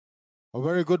A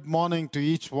very good morning to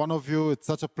each one of you. It's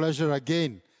such a pleasure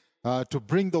again to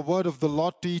bring the word of the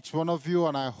Lord to each one of you.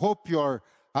 And I hope you're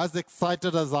as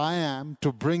excited as I am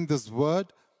to bring this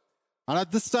word. And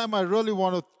at this time, I really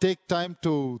want to take time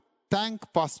to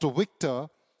thank Pastor Victor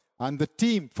and the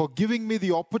team for giving me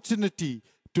the opportunity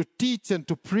to teach and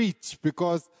to preach,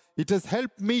 because it has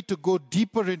helped me to go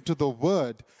deeper into the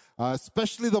word.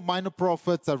 Especially the minor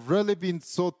prophets. I've really been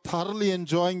so thoroughly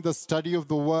enjoying the study of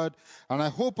the word. And I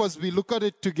hope as we look at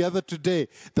it together today,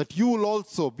 that you will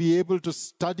also be able to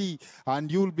study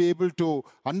and you will be able to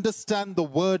understand the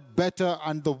word better,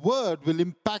 and the word will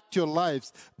impact your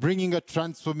lives, bringing a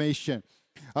transformation.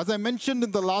 As I mentioned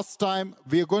in the last time,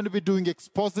 we are going to be doing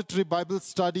expository Bible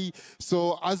study.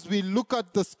 So as we look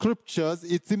at the scriptures,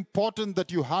 it's important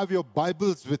that you have your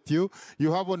Bibles with you.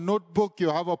 You have a notebook, you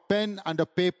have a pen and a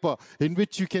paper in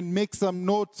which you can make some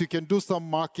notes, you can do some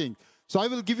marking. So I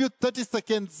will give you 30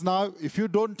 seconds now. If you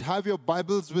don't have your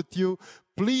Bibles with you,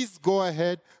 please go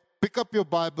ahead, pick up your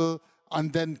Bible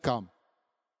and then come,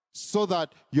 so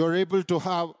that you're able to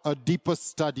have a deeper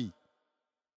study.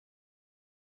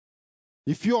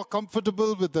 If you are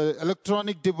comfortable with the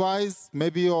electronic device,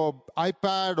 maybe your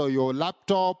iPad or your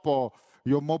laptop or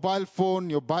your mobile phone,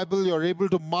 your Bible, you're able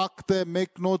to mark there,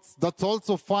 make notes, that's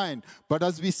also fine. But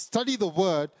as we study the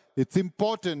word, it's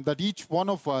important that each one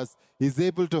of us is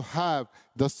able to have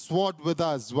the sword with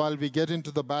us while we get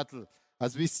into the battle.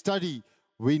 As we study,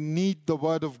 we need the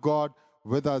word of God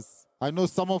with us. I know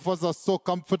some of us are so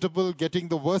comfortable getting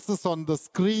the verses on the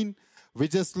screen. We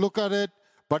just look at it.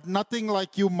 But nothing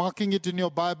like you marking it in your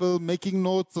Bible, making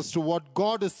notes as to what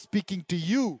God is speaking to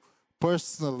you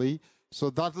personally. So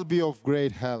that will be of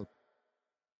great help.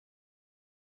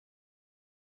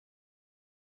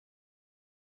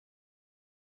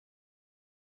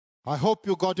 I hope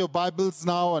you got your Bibles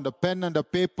now and a pen and a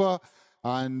paper.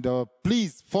 And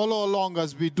please follow along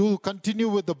as we do continue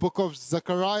with the book of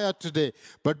Zechariah today.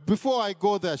 But before I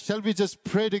go there, shall we just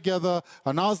pray together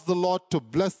and ask the Lord to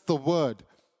bless the word?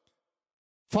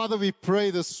 Father, we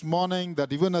pray this morning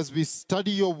that even as we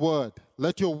study your word,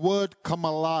 let your word come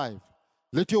alive.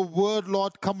 Let your word,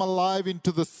 Lord, come alive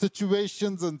into the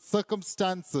situations and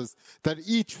circumstances that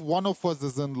each one of us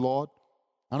is in, Lord.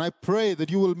 And I pray that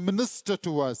you will minister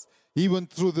to us even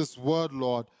through this word,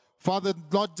 Lord. Father,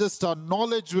 not just our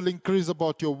knowledge will increase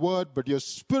about your word, but your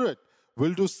spirit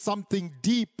will do something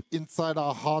deep inside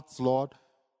our hearts, Lord,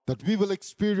 that we will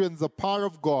experience the power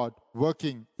of God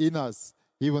working in us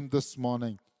even this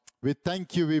morning. We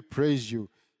thank you, we praise you.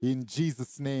 In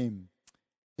Jesus' name,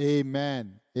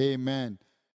 amen. Amen.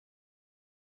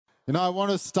 I want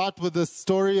to start with the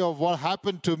story of what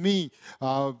happened to me.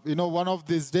 One of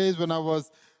these days when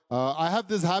I have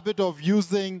this habit of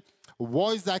using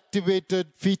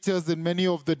voice-activated features in many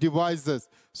of the devices.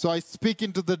 So I speak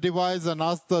into the device and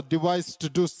ask the device to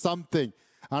do something.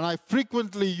 And I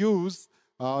frequently use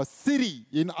Siri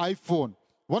in iPhone.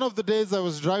 One of the days I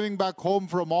was driving back home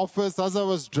from office. As I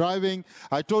was driving,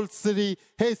 I told Siri,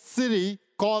 "Hey Siri,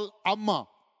 call Amma."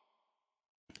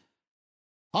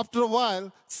 After a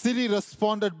while, Siri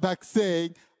responded back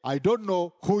saying, "I don't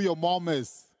know who your mom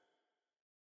is."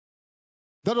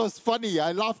 That was funny.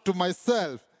 I laughed to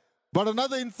myself. But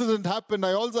another incident happened.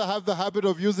 I also have the habit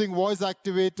of using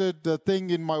voice-activated thing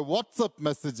in my WhatsApp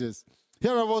messages.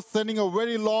 Here I was sending a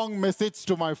very long message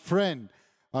to my friend.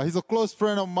 He's a close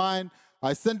friend of mine.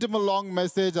 I sent him a long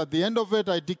message. At the end of it,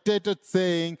 I dictated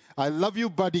saying, "I love you,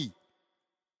 buddy."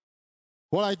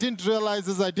 What I didn't realize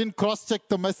is I didn't cross-check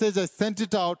the message. I sent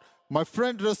it out. My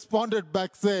friend responded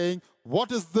back saying,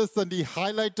 "What is this?" And he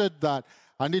highlighted that.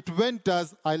 And it went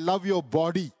as, "I love your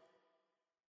body."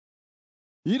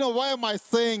 Why am I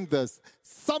saying this?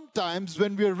 Sometimes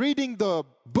when we're reading the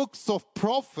books of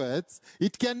prophets,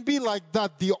 it can be like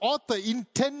that. The author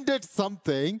intended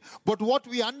something, but what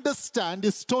we understand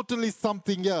is totally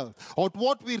something else. Or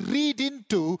what we read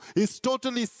into is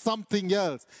totally something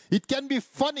else. It can be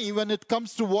funny when it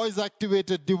comes to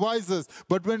voice-activated devices,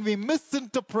 but when we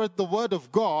misinterpret the word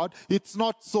of God, it's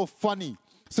not so funny.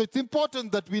 So it's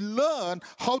important that we learn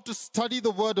how to study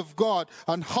the word of God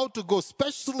and how to go,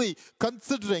 especially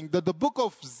considering that the book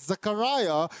of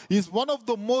Zechariah is one of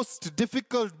the most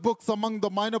difficult books among the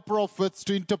minor prophets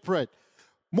to interpret.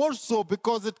 More so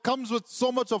because it comes with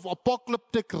so much of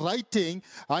apocalyptic writing,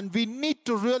 and we need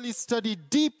to really study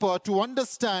deeper to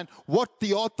understand what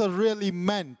the author really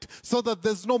meant, so that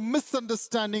there's no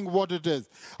misunderstanding what it is.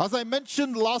 As I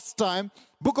mentioned last time,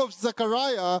 book of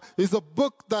Zechariah is a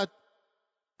book that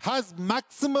has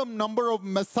maximum number of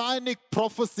messianic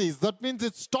prophecies. That means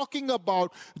it's talking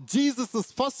about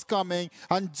Jesus' first coming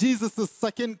and Jesus'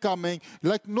 second coming,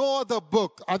 like no other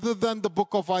book other than the book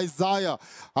of Isaiah.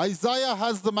 Isaiah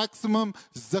has the maximum,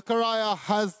 Zechariah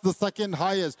has the second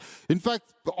highest. In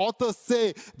fact, the authors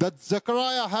say that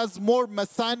Zechariah has more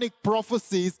messianic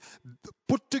prophecies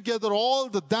put together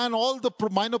than all the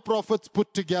minor prophets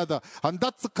put together. And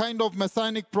that's the kind of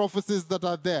messianic prophecies that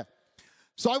are there.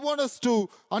 So I want us to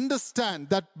understand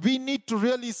that we need to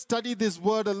really study this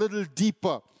word a little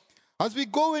deeper. As we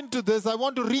go into this, I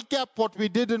want to recap what we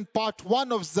did in part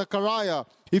 1 of Zechariah.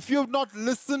 If you have not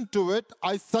listened to it,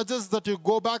 I suggest that you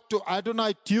go back to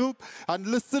Adonai Tube and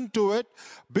listen to it,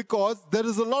 because there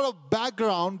is a lot of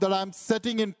background that I'm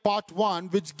setting in part 1,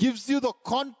 which gives you the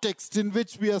context in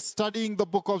which we are studying the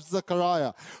book of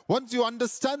Zechariah. Once you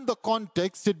understand the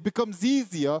context, it becomes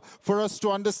easier for us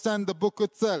to understand the book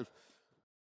itself.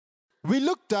 We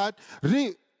looked at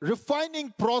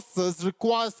refining process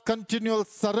requires continual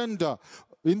surrender.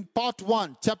 In part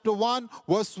 1, chapter 1,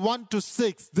 verse 1 to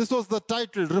 6, this was the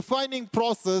title, Refining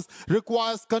Process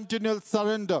Requires Continual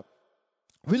Surrender.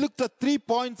 We looked at 3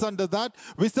 points under that.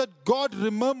 We said God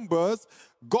remembers,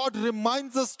 God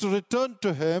reminds us to return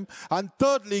to Him, and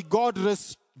thirdly,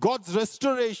 God's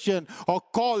restoration or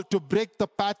call to break the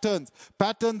patterns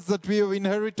that we have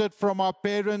inherited from our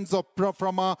parents or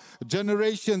from our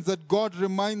generations, that God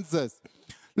reminds us.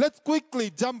 Let's quickly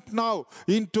jump now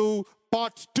into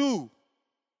part 2.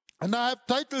 And I have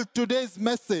titled today's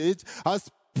message as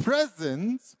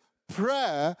Presence,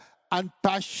 Prayer, and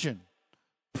Passion.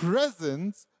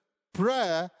 Presence,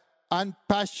 Prayer, and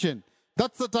Passion.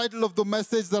 That's the title of the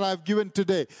message that I've given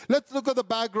today. Let's look at the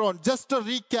background. Just a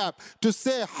recap to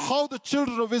say how the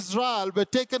children of Israel were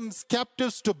taken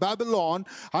captives to Babylon,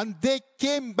 and they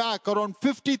came back, around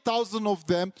 50,000 of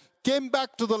them, came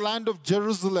back to the land of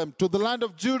Jerusalem, to the land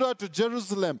of Judah, to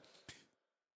Jerusalem.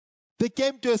 They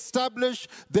came to establish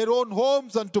their own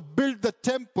homes and to build the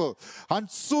temple. And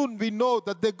soon we know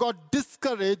that they got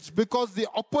discouraged because the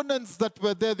opponents that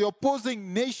were there, the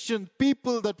opposing nation,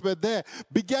 people that were there,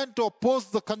 began to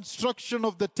oppose the construction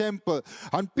of the temple.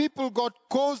 And people got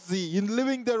cozy in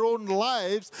living their own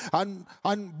lives and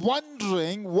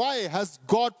wondering, why has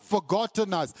God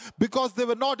forgotten us? Because they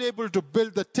were not able to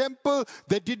build the temple.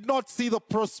 They did not see the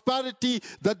prosperity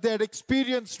that they had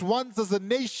experienced once as a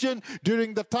nation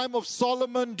during the time of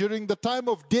Solomon, during the time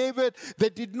of David. They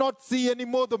did not see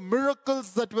anymore the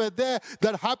miracles that were there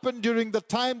that happened during the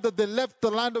time that they left the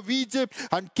land of Egypt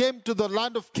and came to the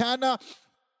land of Canaan.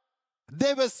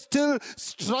 They were still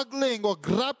struggling or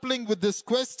grappling with this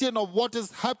question of what is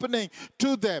happening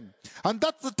to them. And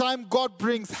that's the time God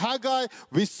brings Haggai.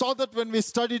 We saw that when we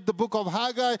studied the book of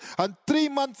Haggai. And 3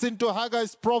 months into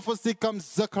Haggai's prophecy comes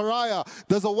Zechariah.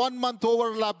 There's a 1 month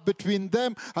overlap between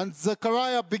them, and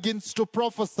Zechariah begins to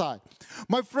prophesy.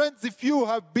 My friends, if you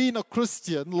have been a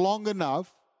Christian long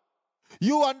enough,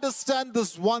 you understand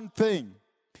this one thing,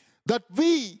 that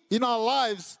we in our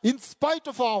lives, in spite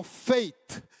of our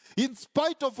faith, in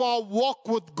spite of our walk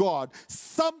with God,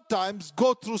 sometimes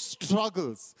go through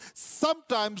struggles,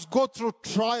 sometimes go through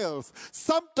trials,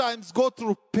 sometimes go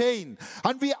through pain.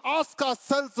 And we ask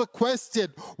ourselves a question,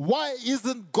 why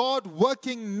isn't God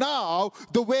working now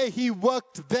the way He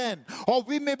worked then? Or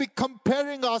we may be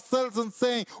comparing ourselves and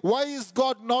saying, why is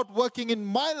God not working in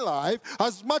my life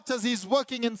as much as He's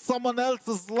working in someone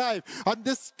else's life? And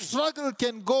this struggle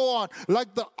can go on.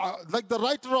 Like the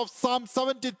writer of Psalm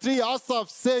 73, Asaph,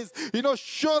 says,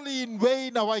 surely in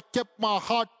vain have I kept my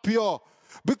heart pure.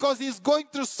 Because he's going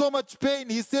through so much pain.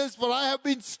 He says, for I have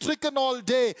been stricken all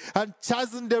day and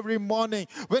chastened every morning.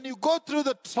 When you go through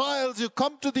the trials, you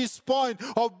come to this point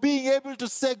of being able to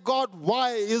say, God,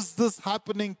 why is this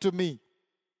happening to me?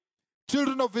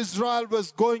 Children of Israel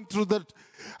was going through that.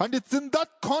 And it's in that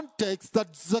context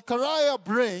that Zechariah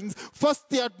brings first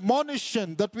the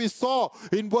admonition that we saw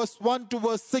in verse 1 to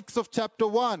verse 6 of chapter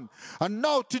 1. And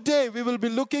now today we will be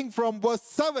looking from verse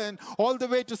 7 all the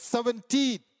way to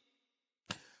 17.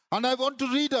 And I want to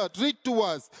read to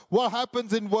us what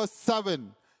happens in verse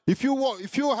 7. If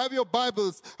you have your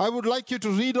Bibles, I would like you to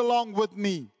read along with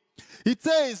me. It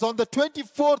says, on the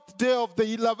 24th day of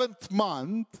the 11th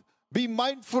month, be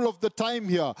mindful of the time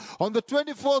here. On the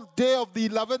 24th day of the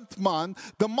 11th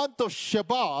month, the month of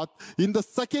Shebat, in the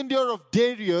second year of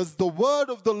Darius, the word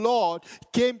of the Lord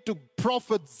came to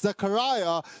prophet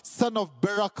Zechariah, son of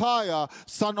Berechiah,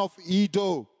 son of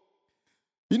Iddo.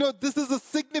 This is a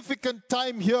significant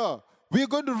time here. We are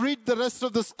going to read the rest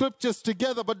of the scriptures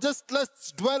together, but just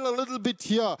let's dwell a little bit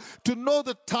here to know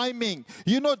the timing.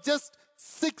 Just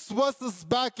 6 verses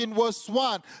back in verse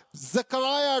 1,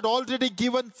 Zechariah had already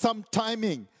given some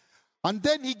timing. And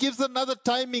then he gives another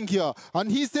timing here.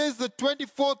 And he says the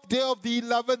 24th day of the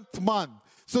 11th month.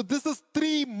 So this is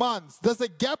 3 months. There's a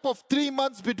gap of 3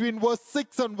 months between verse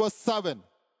 6 and verse 7.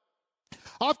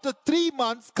 After 3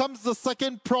 months comes the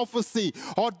second prophecy.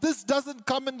 Or this doesn't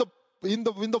come in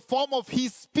the form of he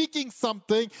speaking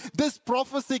something. This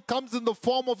prophecy comes in the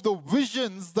form of the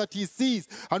visions that he sees.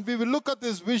 And we will look at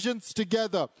these visions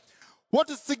together. What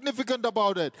is significant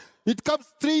about it? It comes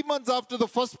 3 months after the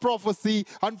first prophecy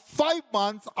and 5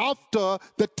 months after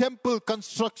the temple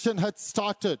construction had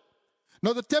started.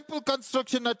 Now the temple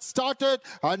construction had started,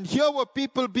 and here were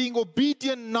people being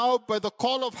obedient now by the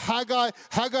call of Haggai.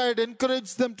 Haggai had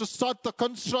encouraged them to start the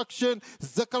construction.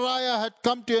 Zechariah had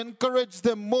come to encourage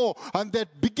them more, and they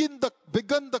had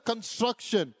begun the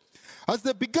construction. As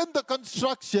they begin the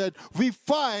construction, we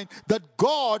find that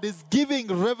God is giving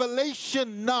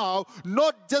revelation now,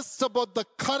 not just about the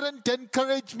current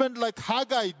encouragement like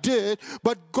Haggai did,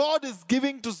 but God is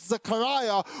giving to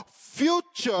Zechariah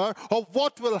future of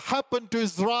what will happen to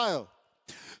Israel.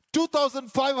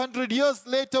 2,500 years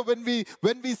later, when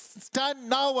we stand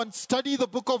now and study the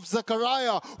book of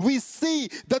Zechariah, we see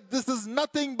that this is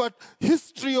nothing but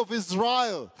history of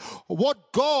Israel,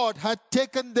 what God had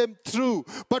taken them through.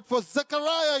 But for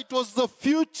Zechariah, it was the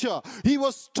future. He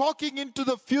was talking into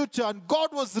the future, and God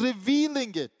was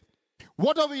revealing it.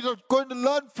 What are we going to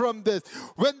learn from this?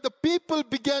 When the people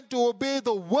began to obey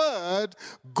the word,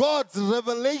 God's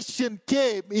revelation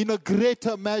came in a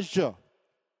greater measure.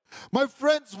 My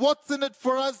friends, what's in it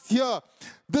for us here?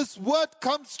 This word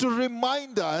comes to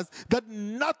remind us that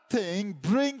nothing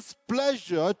brings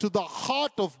pleasure to the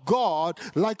heart of God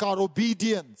like our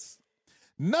obedience.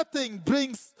 Nothing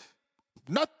brings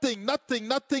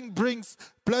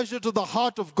pleasure to the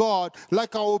heart of God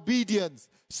like our obedience.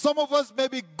 Some of us may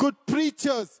be good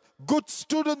preachers, good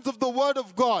students of the Word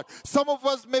of God. Some of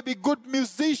us may be good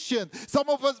musicians. Some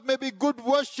of us may be good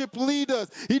worship leaders.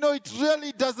 You know, it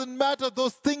really doesn't matter.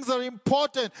 Those things are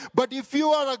important. But if you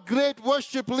are a great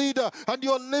worship leader and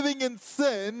you're living in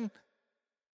sin,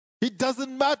 it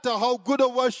doesn't matter how good a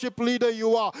worship leader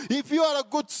you are. If you are a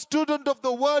good student of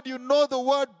the Word, you know the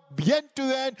Word end to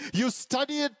end, you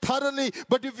study it thoroughly,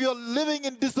 but if you're living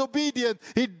in disobedience,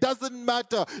 it doesn't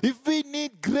matter. If we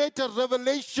need greater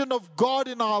revelation of God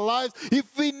in our lives,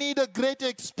 if we need a greater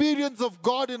experience of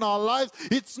God in our lives,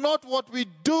 it's not what we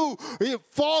do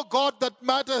for God that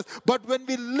matters, but when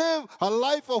we live a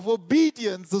life of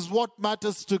obedience is what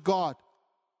matters to God.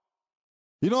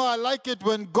 You know, I like it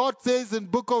when God says in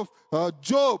book of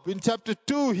Job, in chapter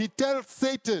 2, he tells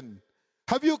Satan,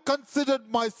 have you considered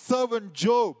my servant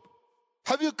Job?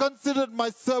 Have you considered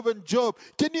my servant Job?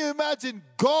 Can you imagine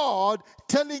God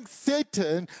telling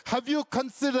Satan, have you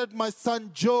considered my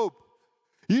son Job?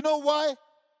 You know why?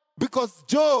 Because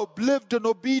Job lived an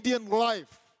obedient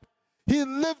life. He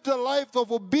lived a life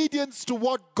of obedience to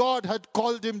what God had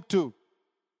called him to.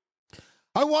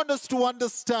 I want us to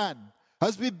understand,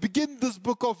 as we begin this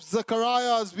book of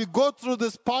Zechariah, as we go through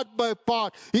this part by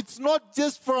part, it's not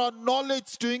just for our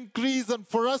knowledge to increase and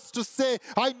for us to say,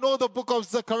 I know the book of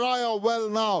Zechariah well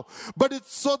now, but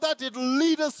it's so that it will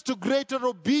lead us to greater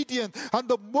obedience. And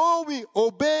the more we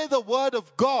obey the word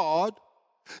of God,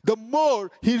 the more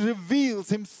he reveals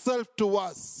himself to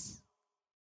us.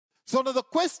 So now the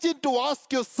question to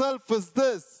ask yourself is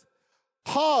this: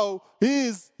 how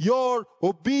is your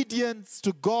obedience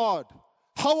to God?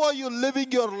 How are you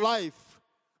living your life?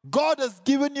 God has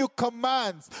given you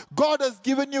commands. God has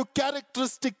given you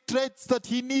characteristic traits that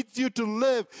he needs you to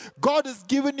live. God has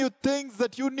given you things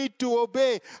that you need to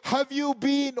obey. Have you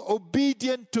been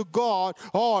obedient to God,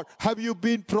 or have you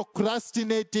been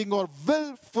procrastinating or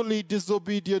willfully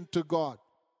disobedient to God?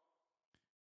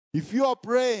 If you are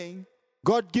praying,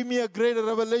 God, give me a greater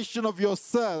revelation of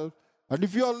yourself, and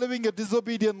if you are living a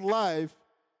disobedient life,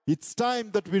 it's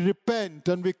time that we repent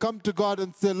and we come to God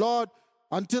and say, Lord,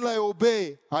 until I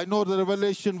obey, I know the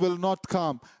revelation will not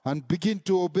come, and begin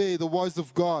to obey the voice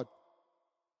of God.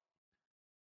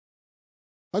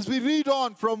 As we read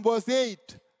on from verse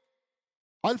 8,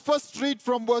 I'll first read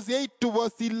from verse 8 to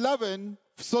verse 11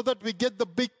 so that we get the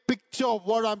big picture of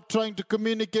what I'm trying to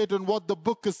communicate and what the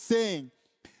book is saying.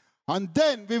 And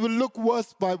then we will look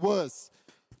verse by verse.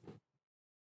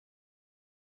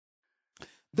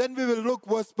 Then we will look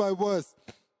verse by verse.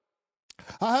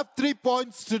 I have 3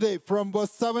 points today from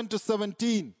verse 7 to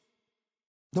 17.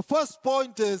 The first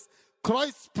point is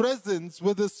Christ's presence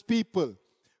with his people.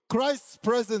 Christ's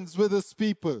presence with his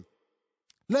people.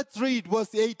 Let's read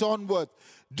verse 8 onward.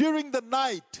 During the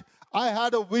night, I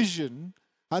had a vision,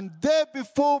 and there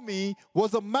before me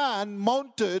was a man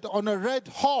mounted on a red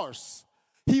horse.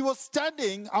 He was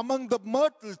standing among the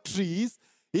myrtle trees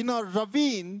in a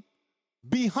ravine.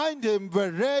 Behind him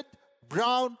were red,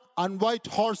 brown, and white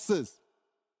horses.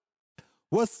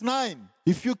 Verse 9,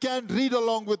 if you can read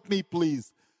along with me,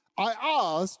 please. I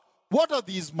asked, what are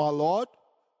these, my Lord?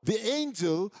 The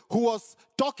angel who was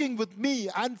talking with me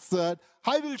answered,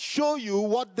 I will show you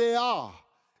what they are.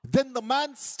 Then the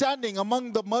man standing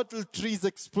among the myrtle trees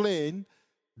explained,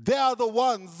 they are the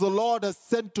ones the Lord has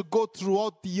sent to go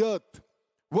throughout the earth.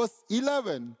 Verse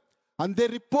 11, and they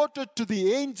reported to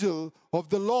the angel of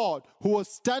the Lord who was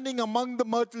standing among the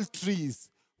myrtle trees,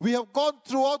 we have gone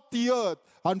throughout the earth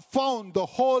and found the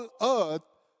whole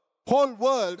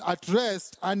world at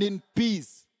rest and in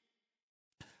peace.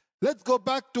 Let's go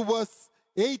back to verse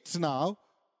 8 now.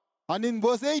 And in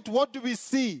verse 8, what do we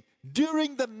see?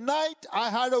 During the night I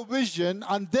had a vision,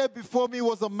 and there before me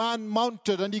was a man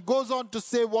mounted. And he goes on to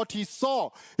say what he saw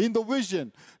in the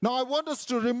vision. Now I want us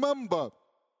to remember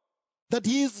that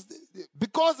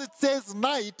because it says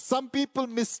night, some people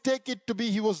mistake it to be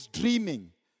he was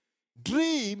dreaming.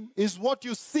 Dream is what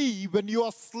you see when you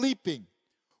are sleeping.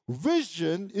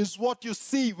 Vision is what you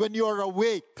see when you are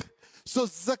awake. So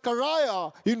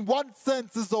Zechariah, in one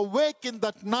sense, is awake in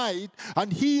that night,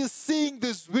 and he is seeing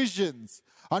these visions.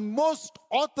 And most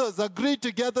authors agree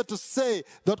together to say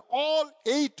that all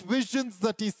 8 visions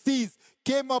that he sees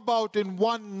came about in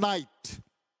one night.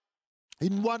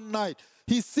 In one night.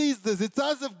 He sees this. It's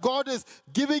as if God is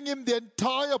giving him the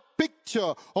entire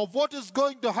picture of what is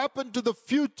going to happen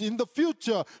in the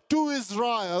future to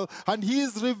Israel, and he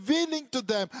is revealing to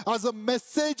them as a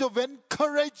message of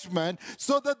encouragement,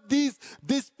 so that these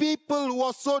people who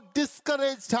are so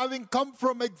discouraged, having come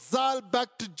from exile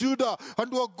back to Judah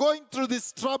and who are going through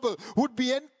this trouble, would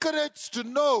be encouraged to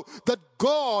know that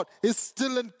God is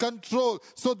still in control.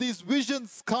 So these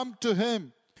visions come to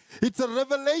him. It's a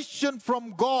revelation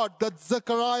from God that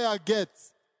Zechariah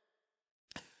gets.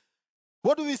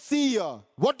 What do we see here?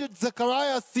 What did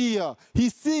Zechariah see here? He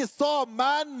saw a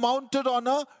man mounted on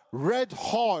a red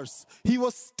horse. He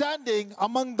was standing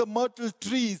among the myrtle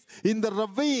trees in the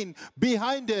ravine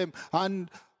behind him,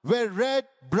 and were red,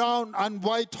 brown, and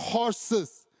white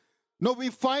horses. Now we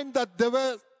find that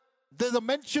there's a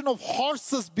mention of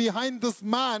horses behind this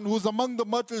man who's among the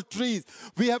myrtle trees.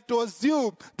 We have to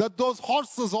assume that those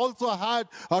horses also had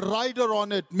a rider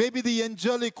on it, maybe the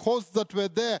angelic hosts that were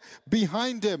there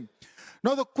behind him.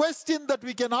 Now the question that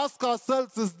we can ask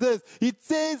ourselves is this. It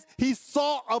says he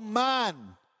saw a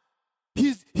man.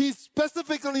 He's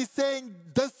specifically saying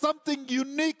there's something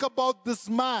unique about this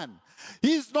man.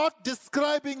 He's not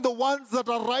describing the ones that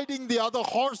are riding the other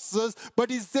horses,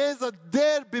 but he says that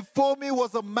there before me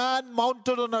was a man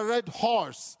mounted on a red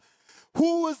horse.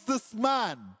 Who is this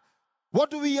man? What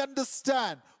do we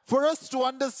understand? For us to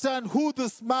understand who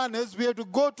this man is, we have to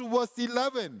go to verse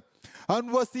 11.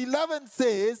 And verse 11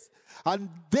 says, and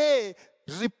they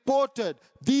reported,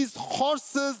 these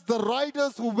horses, the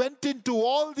riders who went into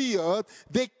all the earth,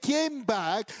 they came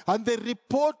back and they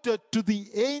reported to the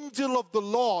angel of the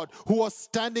Lord who was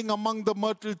standing among the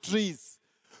myrtle trees.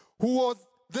 Who was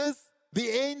this? The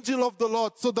angel of the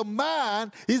Lord. So the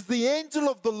man is the angel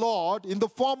of the Lord in the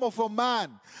form of a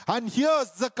man. And here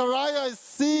Zechariah is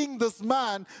seeing this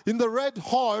man in the red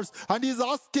horse, and he's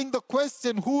asking the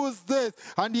question, who is this?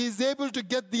 And he's able to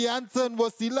get the answer in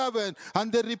verse 11.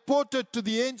 And they reported to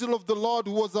the angel of the Lord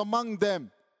who was among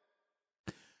them.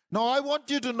 Now I want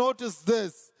you to notice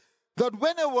this, that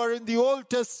whenever in the Old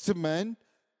Testament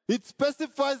it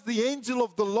specifies the angel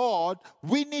of the Lord,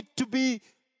 we need to be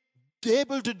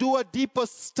able to do a deeper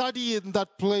study in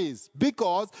that place,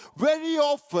 because very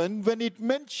often when it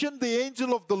mentioned the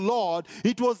angel of the Lord,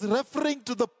 it was referring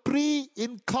to the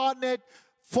pre-incarnate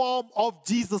form of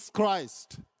Jesus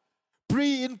Christ.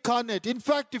 Pre-incarnate. In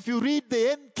fact, if you read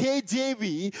the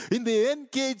NKJV, in the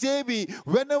NKJV,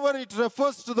 whenever it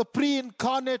refers to the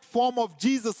pre-incarnate form of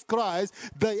Jesus Christ,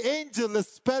 the angel is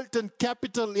spelt in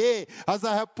capital A, as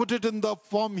I have put it in the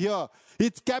form here.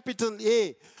 It's capital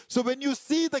A. So when you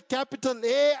see the capital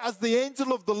A as the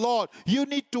angel of the Lord, you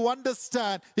need to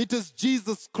understand it is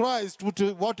Jesus Christ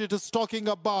what it is talking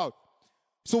about.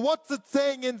 So what's it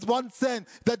saying in one sense?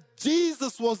 That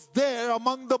Jesus was there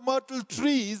among the myrtle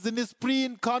trees in his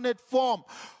pre-incarnate form.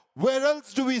 Where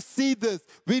else do we see this?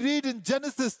 We read in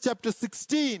Genesis chapter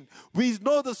 16. We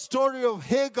know the story of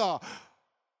Hagar,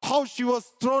 how she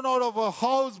was thrown out of her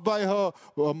house by her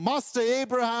master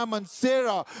Abraham and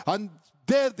Sarah, and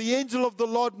there the angel of the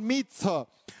Lord meets her.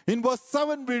 In verse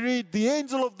 7 we read, the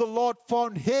angel of the Lord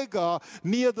found Hagar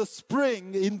near the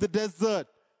spring in the desert.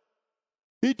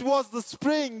 It was the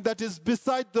spring that is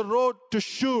beside the road to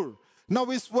Shur. Now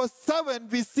in verse 7,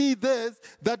 we see this,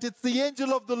 that it's the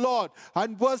angel of the Lord.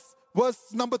 And verse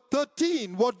number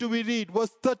 13, what do we read?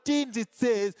 Verse 13, it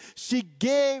says, she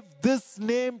gave this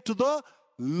name to the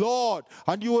Lord.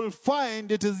 And you will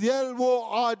find it is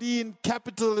L-O-R-D in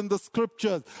capital in the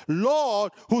scriptures.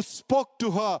 Lord, who spoke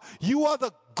to her. You are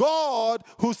the God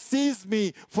who sees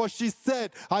me. For she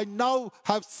said, I now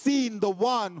have seen the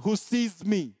one who sees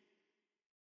me.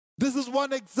 This is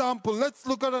one example. Let's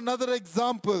look at another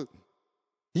example.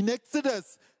 In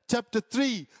Exodus chapter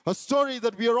 3, a story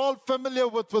that we are all familiar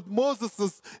with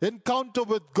Moses' encounter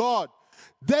with God.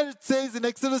 There it says in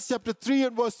Exodus chapter 3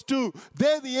 and verse 2,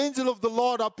 there the angel of the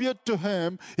Lord appeared to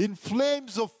him in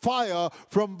flames of fire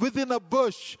from within a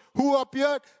bush. Who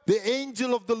appeared? The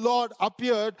angel of the Lord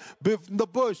appeared in the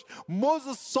bush.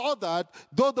 Moses saw that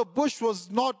though the bush was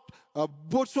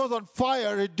on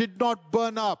fire, it did not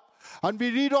burn up. And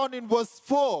we read on in verse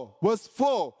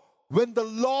 4, when the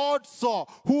Lord saw,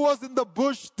 who was in the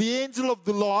bush? The angel of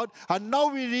the Lord. And now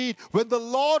we read, when the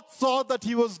Lord saw that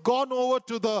he was gone over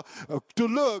to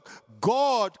look,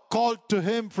 God called to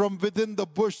him from within the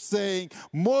bush saying,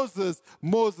 Moses,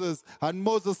 Moses. And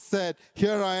Moses said,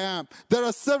 here I am. There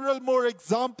are several more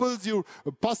examples.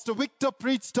 Pastor Victor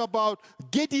preached about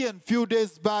Gideon a few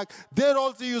days back. There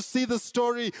also you see the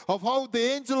story of how the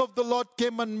angel of the Lord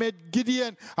came and met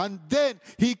Gideon. And then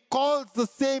he calls the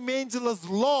same angel as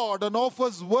Lord and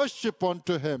offers worship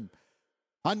unto him.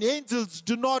 And angels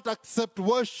do not accept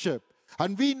worship.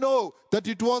 And we know that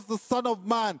it was the Son of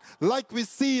Man. Like we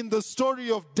see in the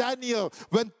story of Daniel,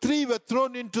 when 3 were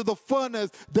thrown into the furnace,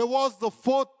 there was the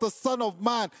 4th, the Son of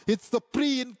Man. It's the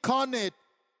pre-incarnate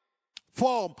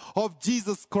form of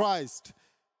Jesus Christ.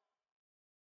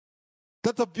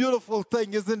 That's a beautiful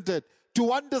thing, isn't it?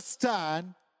 To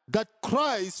understand that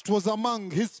Christ was among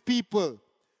his people.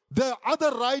 The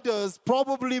other riders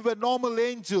probably were normal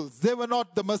angels. They were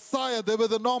not the Messiah, they were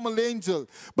the normal angel.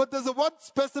 But there's one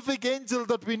specific angel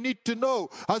that we need to know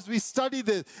as we study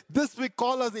this. This we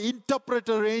call as the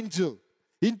interpreter angel.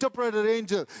 Interpreter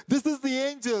angel. This is the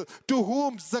angel to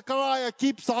whom Zechariah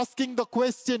keeps asking the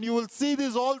question. You will see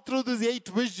this all through these 8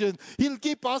 visions. He'll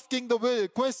keep asking the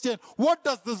question, what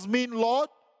does this mean, Lord?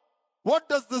 What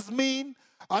does this mean?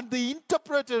 And the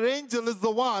interpreter angel is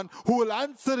the one who will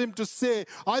answer him to say,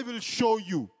 I will show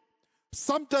you.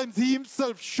 Sometimes he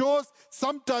himself shows,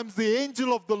 sometimes the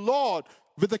angel of the Lord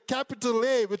with a capital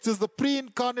A, which is the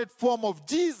pre-incarnate form of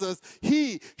Jesus,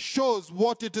 he shows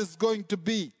what it is going to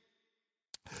be.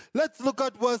 Let's look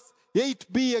at verse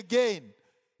 8b again.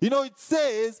 It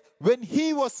says, when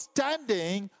he was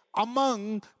standing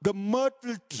among the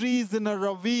myrtle trees in a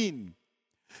ravine.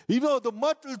 The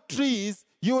myrtle trees,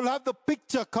 you will have the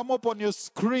picture come up on your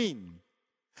screen.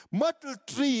 Myrtle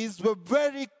trees were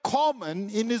very common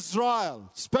in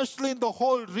Israel, especially in the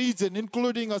whole region,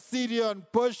 including Assyria and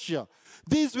Persia.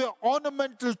 These were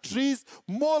ornamental trees,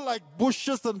 more like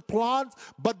bushes and plants,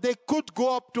 but they could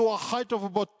go up to a height of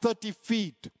about 30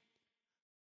 feet.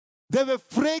 They were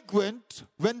fragrant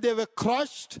when they were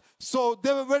crushed, so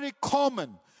they were very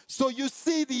common. So you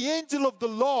see, the angel of the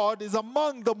Lord is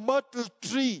among the myrtle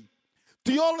tree.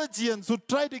 Theologians who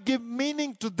try to give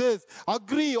meaning to this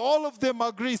agree, all of them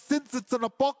agree, since it's an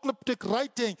apocalyptic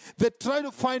writing, they try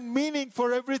to find meaning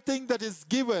for everything that is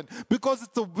given because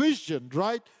it's a vision,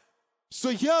 right? So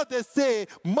here they say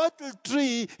myrtle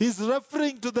tree is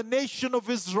referring to the nation of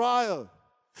Israel.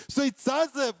 So it's as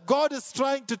if God is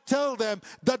trying to tell them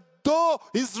that though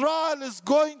Israel is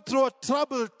going through a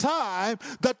troubled time,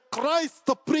 that Christ,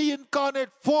 the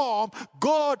pre-incarnate form,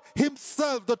 God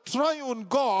himself, the triune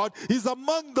God, is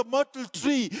among the myrtle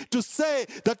tree to say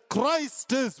that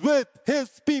Christ is with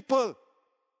his people.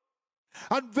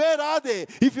 And where are they?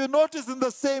 If you notice in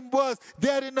the same verse, they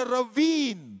are in a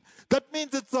ravine. That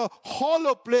means it's a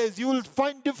hollow place. You will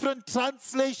find different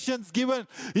translations given.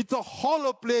 It's a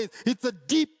hollow place. It's a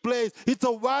deep place. It's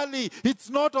a valley. It's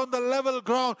not on the level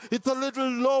ground. It's a little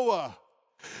lower.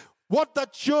 What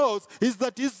that shows is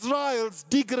that Israel's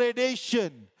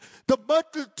degradation. The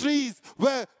myrtle trees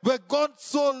were gone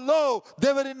so low.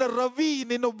 They were in a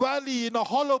ravine, in a valley, in a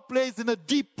hollow place, in a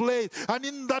deep place. And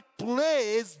in that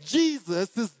place,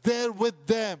 Jesus is there with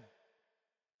them.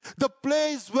 The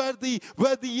place where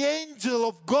the angel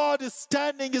of God is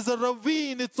standing is a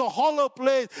ravine. It's a hollow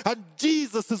place, and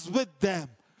Jesus is with them.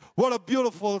 What a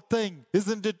beautiful thing,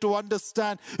 isn't it, to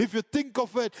understand? If you think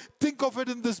of it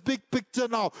in this big picture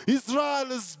now.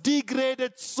 Israel is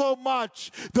degraded so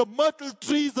much. The myrtle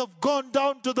trees have gone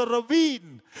down to the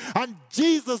ravine, and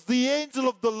Jesus, the angel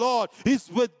of the Lord,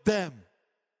 is with them.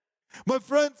 My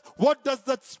friends, what does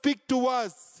that speak to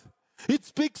us? It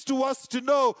speaks to us to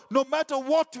know no matter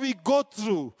what we go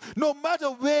through, no matter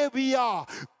where we are,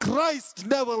 Christ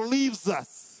never leaves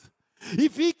us.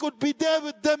 If he could be there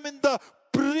with them in the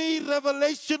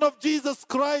pre-revelation of Jesus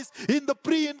Christ, in the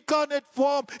pre-incarnate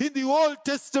form in the Old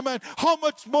Testament, how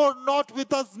much more not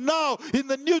with us now in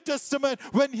the New Testament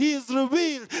when he is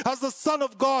revealed as the Son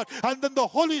of God, and then the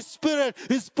Holy Spirit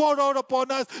is poured out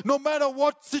upon us. No matter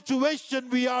what situation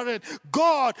we are in,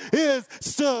 God is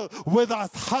still with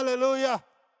us. Hallelujah.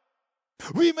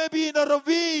 We may be in a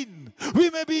ravine, we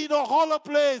may be in a hollow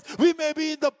place, we may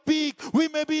be in the peak, we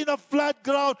may be in a flat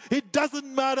ground. It doesn't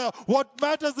matter. What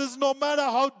matters is no matter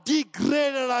how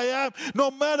degraded I am,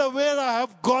 no matter where I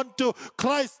have gone to,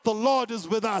 Christ the Lord is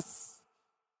with us.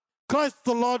 Christ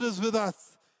the Lord is with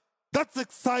us. That's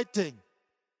exciting.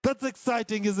 That's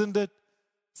exciting, isn't it?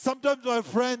 Sometimes, my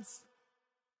friends,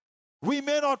 we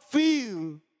may not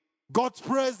feel God's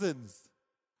presence,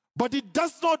 but it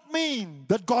does not mean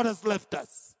that God has left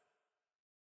us.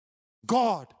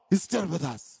 God is still with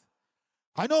us.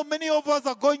 I know many of us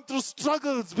are going through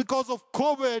struggles because of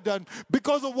COVID and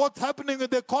because of what's happening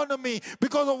with the economy,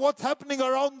 because of what's happening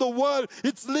around the world.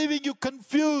 It's leaving you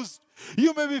confused.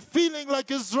 You may be feeling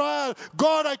like Israel.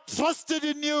 God, I trusted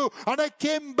in you and I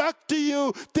came back to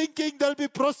you thinking there'll be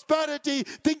prosperity,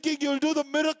 thinking you'll do the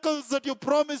miracles that you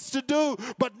promised to do,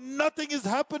 but nothing is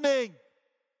happening.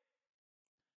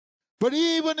 But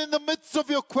even in the midst of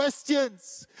your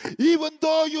questions, even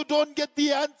though you don't get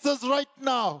the answers right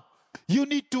now, you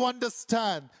need to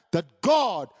understand that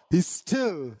God is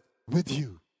still with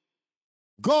you.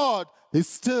 God is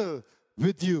still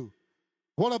with you.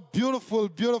 What a beautiful,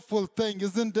 beautiful thing,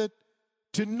 isn't it?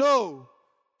 To know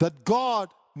that God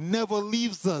never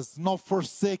leaves us nor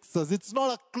forsakes us. It's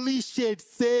not a cliched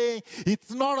saying.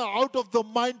 It's not an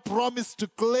out-of-the-mind promise to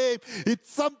claim.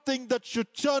 It's something that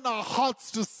should churn our hearts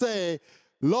to say,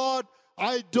 Lord,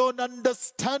 I don't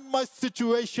understand my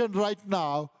situation right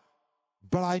now,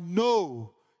 but I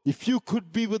know if you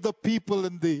could be with the people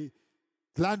in the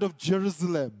land of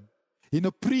Jerusalem, in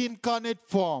a pre-incarnate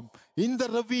form, in the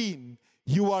ravine,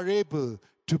 you are able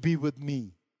to be with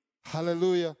me.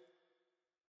 Hallelujah.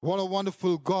 What a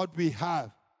wonderful God we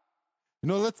have.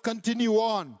 Let's continue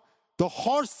on. The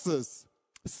horses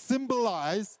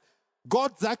symbolize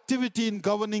God's activity in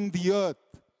governing the earth.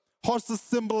 Horses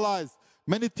symbolize.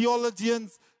 Many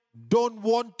theologians don't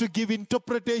want to give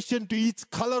interpretation to each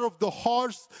color of the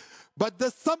horse, but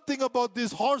there's something about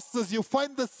these horses. You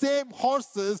find the same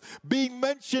horses being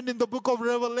mentioned in the book of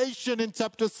Revelation in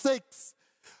chapter 6.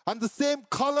 And the same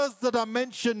colors that are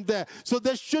mentioned there. So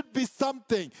there should be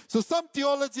something. So some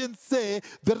theologians say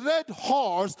the red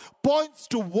horse points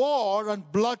to war and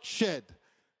bloodshed.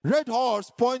 Red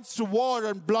horse points to war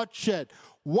and bloodshed.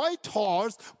 White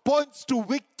horse points to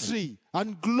victory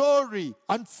and glory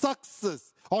and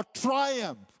success or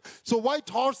triumph. So white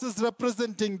horse is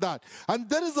representing that. And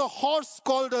there is a horse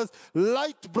called as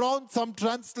light brown, some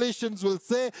translations will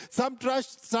say. Some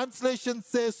translations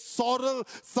say sorrel.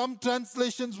 Some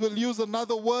translations will use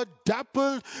another word,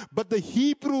 dappled. But the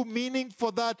Hebrew meaning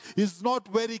for that is not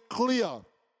very clear.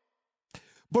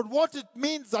 But what it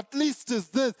means at least is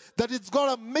this, that it's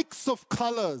got a mix of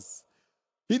colors.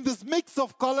 In this mix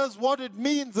of colors, what it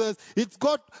means is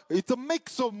it's a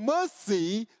mix of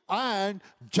mercy and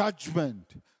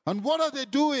judgment. And what are they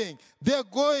doing? They're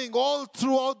going all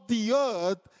throughout the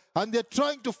earth and they're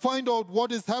trying to find out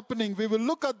what is happening. We will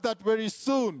look at that very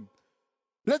soon.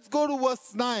 Let's go to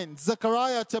verse 9.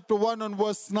 Zechariah chapter 1 and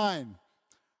verse 9.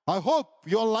 I hope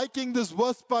you're liking this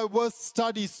verse by verse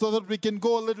study so that we can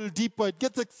go a little deeper. It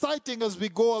gets exciting as we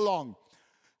go along.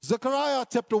 Zechariah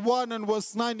chapter 1 and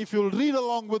verse 9, if you'll read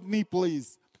along with me,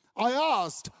 please. I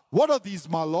asked, what are these,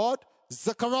 my Lord?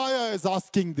 Zechariah is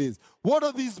asking this. What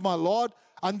are these, my Lord?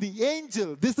 And the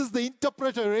angel, this is the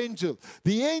interpreter angel,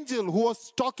 the angel who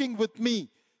was talking with me.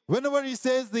 Whenever he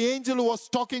says the angel who was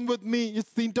talking with me,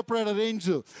 it's the interpreter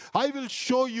angel. I will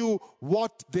show you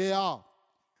what they are.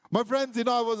 My friends,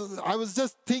 I was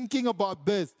just thinking about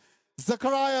this.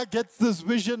 Zechariah gets this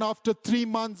vision after 3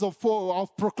 months of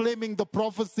proclaiming the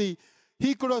prophecy.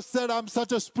 He could have said, I'm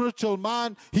such a spiritual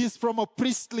man. He's from a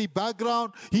priestly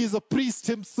background. He is a priest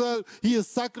himself. He has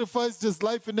sacrificed his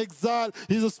life in exile.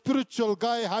 He's a spiritual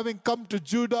guy having come to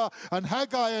Judah. And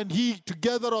Haggai and he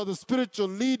together are the spiritual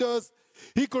leaders.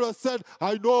 He could have said,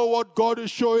 I know what God is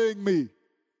showing me.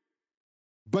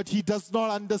 But he does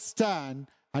not understand.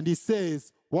 And he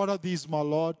says, what are these, my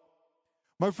Lord?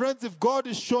 My friends, if God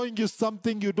is showing you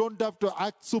something, you don't have to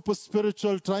act super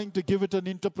spiritual trying to give it an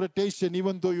interpretation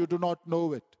even though you do not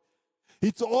know it.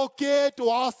 It's okay to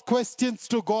ask questions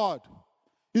to God.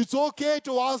 It's okay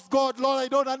to ask God, Lord, I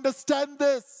don't understand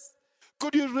this.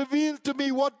 could you reveal to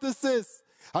me what this is?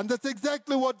 And that's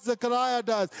exactly what Zechariah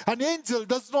does. An angel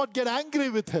does not get angry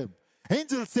with him.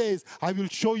 Angel says, I will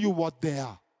show you what they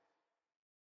are.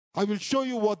 I will show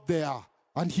you what they are.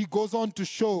 And he goes on to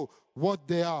show what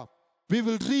they are. We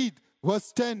will read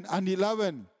verse 10 and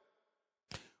 11.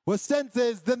 Verse 10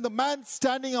 says, then the man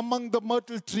standing among the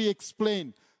myrtle tree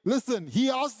explained. Listen, he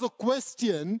asked the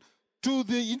question to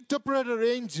the interpreter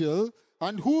angel,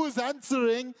 and who is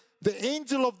answering? The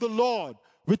angel of the Lord,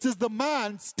 which is the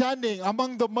man standing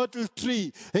among the myrtle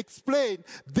tree, explained,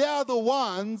 they are the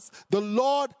ones the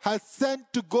Lord has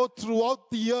sent to go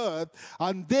throughout the earth.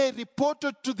 And they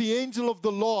reported to the angel of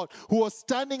the Lord who was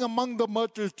standing among the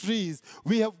myrtle trees,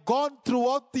 we have gone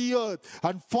throughout the earth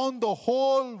and found the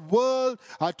whole world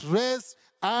at rest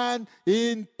and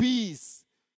in peace.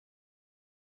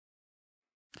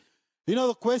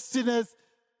 The question is,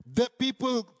 the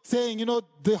people saying,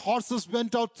 the horses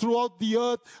went out throughout the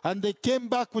earth and they came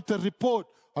back with a report.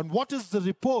 And what is the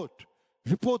report?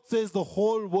 Report says the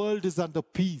whole world is under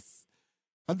peace.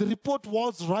 And the report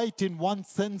was right in one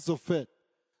sense of it.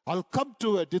 I'll come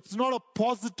to it. It's not a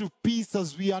positive peace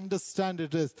as we understand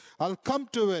it is. I'll come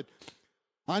to it.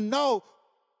 And now,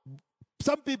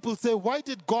 some people say, why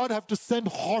did God have to send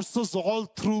horses all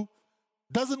through?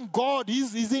 Doesn't God,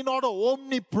 is he not an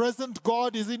omnipresent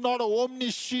God? Is he not an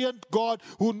omniscient God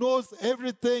who knows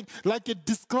everything? Like it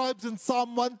describes in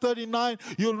Psalm 139,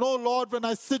 you'll know, Lord, when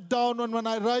I sit down and when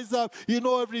I rise up, you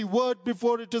know every word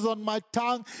before it is on my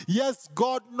tongue. Yes,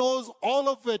 God knows all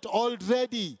of it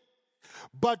already.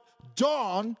 But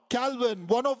John Calvin,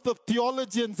 one of the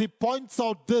theologians, he points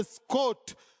out this,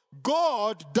 quote,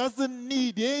 God doesn't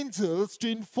need angels to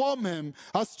inform him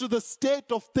as to the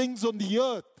state of things on the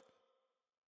earth.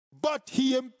 But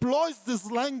he employs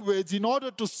this language in order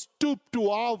to stoop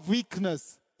to our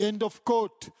weakness. End of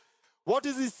quote. What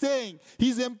is he saying?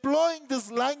 He's employing this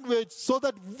language so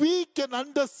that we can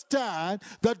understand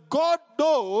that God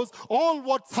knows all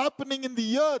what's happening in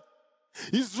the earth.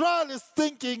 Israel is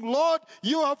thinking, Lord,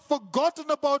 you have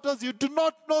forgotten about us. You do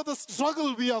not know the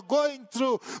struggle we are going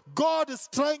through. God is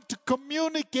trying to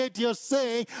communicate here,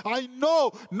 saying, I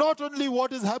know not only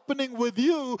what is happening with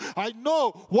you, I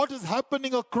know what is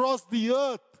happening across the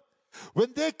earth.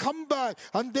 When they come back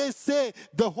and they say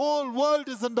the whole world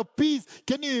is under peace,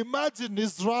 can you imagine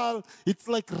Israel? It's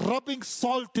like rubbing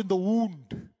salt in the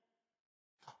wound.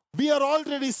 We are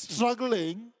already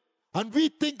struggling. And we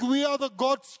think we are the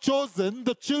God's chosen,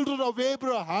 the children of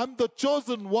Abraham, the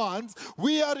chosen ones.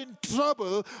 We are in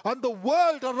trouble, and the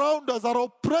world around us, our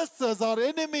oppressors, our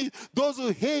enemies, those who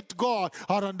hate God,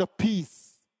 are under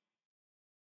peace.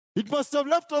 It must have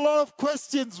left a lot of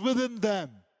questions within them.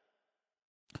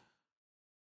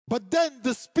 But then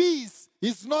this peace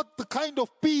is not the kind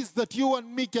of peace that you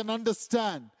and me can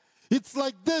understand. It's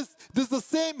like this. This is the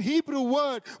same Hebrew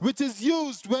word which is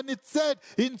used when it said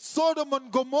in Sodom and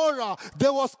Gomorrah,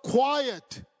 there was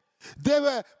quiet. They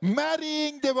were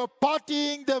marrying, they were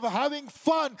partying, they were having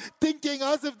fun, thinking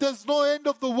as if there's no end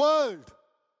of the world.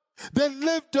 They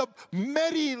lived a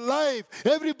merry life.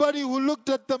 Everybody who looked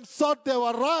at them thought they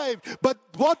were arrived. But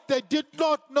what they did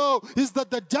not know is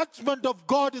that the judgment of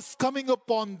God is coming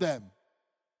upon them.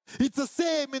 It's the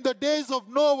same in the days of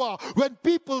Noah, when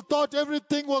people thought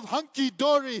everything was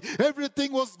hunky-dory,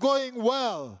 everything was going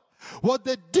well. What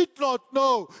they did not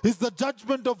know is the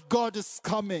judgment of God is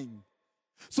coming.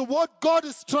 So what God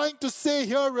is trying to say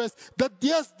here is that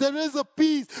yes, there is a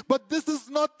peace, but this is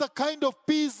not the kind of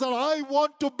peace that I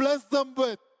want to bless them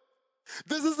with.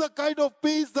 This is the kind of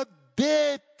peace that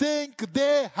they think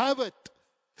they have it.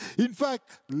 In fact,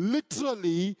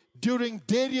 literally during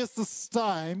Darius'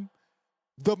 time,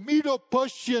 the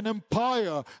Medo-Persian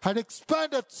Empire had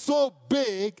expanded so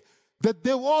big that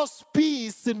there was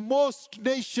peace in most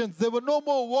nations. There were no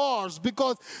more wars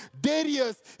because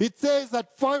Darius, it says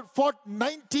that fought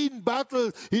 19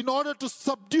 battles in order to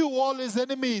subdue all his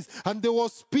enemies, and there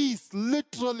was peace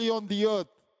literally on the earth.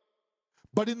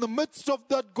 But in the midst of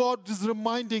that, God is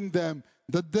reminding them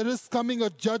that there is coming a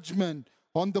judgment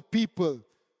on the people.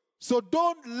 So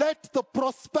don't let the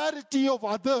prosperity of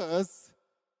others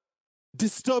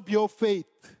disturb your faith.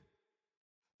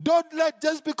 Don't let,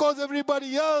 just because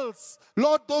everybody else,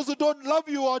 Lord, those who don't love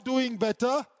you are doing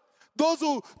better. Those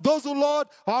who Lord,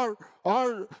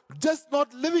 are just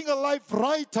not living a life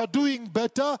right are doing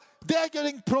better. They are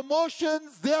getting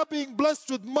promotions. They are being blessed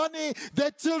with money.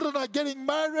 Their children are getting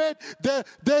married.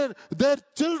 Their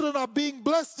children are being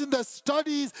blessed in their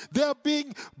studies. They are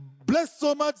being blessed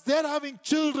so much. They are having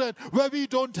children where we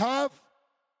don't have.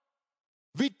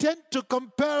 We tend to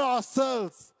compare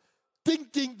ourselves,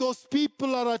 thinking those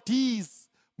people are at ease.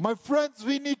 My friends,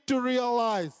 we need to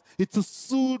realize it's a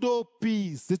pseudo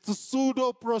peace. It's a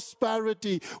pseudo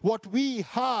prosperity. What we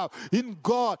have in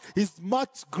God is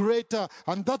much greater.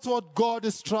 And that's what God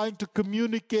is trying to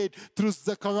communicate through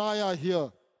Zechariah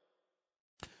here.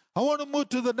 I want to move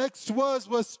to the next verse,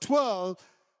 verse 12.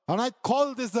 And I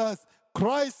call this as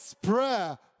Christ's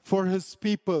prayer for his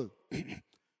people.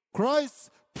 Christ's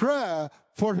prayer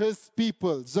for his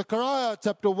people. Zechariah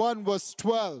chapter 1 verse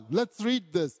 12. Let's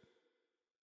read this.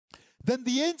 Then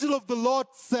the angel of the Lord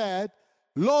said,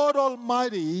 Lord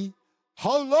Almighty,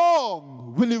 how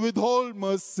long will you withhold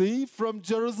mercy from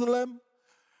Jerusalem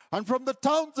and from the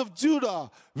towns of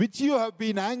Judah, which you have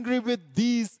been angry with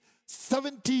these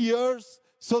 70 years?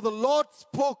 So the Lord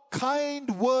spoke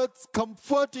kind words,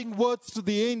 comforting words to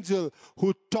the angel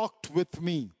who talked with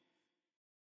me.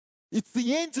 It's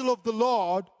the angel of the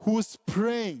Lord who is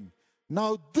praying.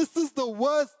 Now, this is the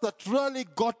verse that really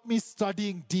got me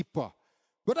studying deeper.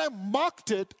 When I marked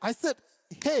it, I said,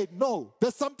 hey, no,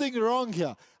 there's something wrong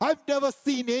here. I've never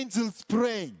seen angels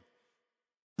praying.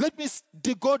 Let me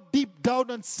go deep down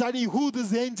and study who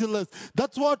this angel is.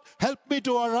 That's what helped me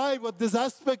to arrive at this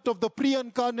aspect of the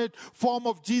pre-incarnate form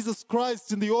of Jesus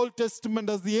Christ in the Old Testament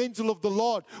as the angel of the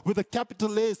Lord with a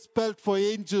capital A spelled for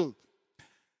angel.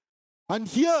 And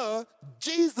here,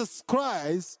 Jesus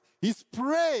Christ is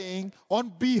praying on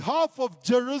behalf of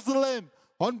Jerusalem,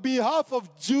 on behalf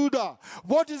of Judah.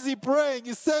 What is he praying?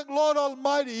 He's saying, Lord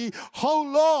Almighty, how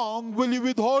long will you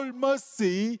withhold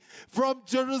mercy from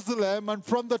Jerusalem and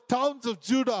from the towns of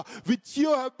Judah, which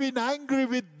you have been angry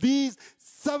with these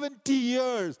 70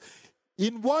 years?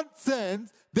 In one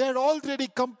sense, they had already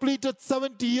completed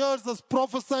 70 years as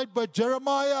prophesied by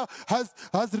Jeremiah,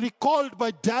 as recalled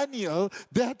by Daniel.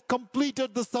 They had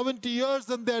completed the 70 years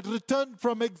and they had returned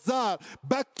from exile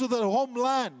back to their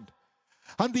homeland.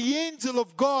 And the angel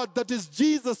of God, that is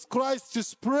Jesus Christ,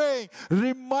 is praying,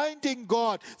 reminding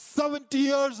God, 70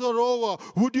 years are over.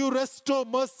 Would you restore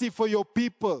mercy for your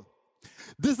people?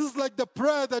 This is like the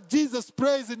prayer that Jesus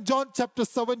prays in John chapter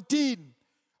 17.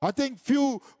 I think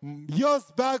few years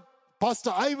back,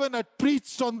 Pastor Ivan had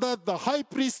preached on that, the high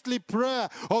priestly prayer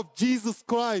of Jesus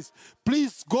Christ.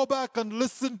 Please go back and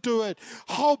listen to it.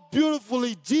 How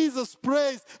beautifully Jesus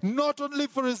prays, not only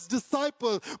for his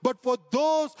disciples, but for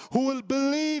those who will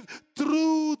believe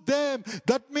through them.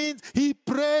 That means he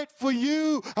prayed for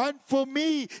you and for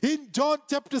me in John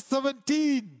chapter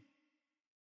 17.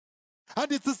 And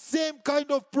it's the same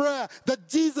kind of prayer that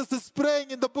Jesus is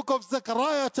praying in the book of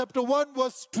Zechariah chapter 1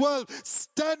 verse 12,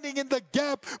 standing in the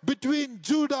gap between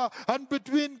Judah and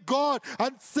between God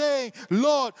and saying,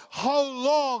 Lord, how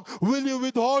long will you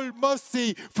withhold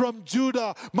mercy from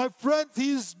Judah? My friends,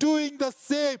 he is doing the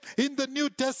same in the New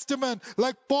Testament,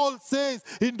 like Paul says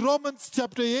in Romans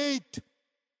chapter 8.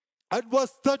 At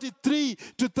verse 33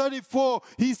 to 34,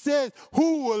 he says,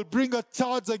 who will bring a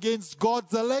charge against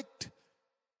God's elect?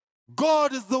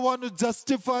 God is the one who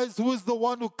justifies, who is the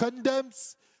one who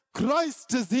condemns.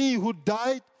 Christ is he who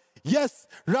died, yes,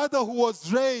 rather who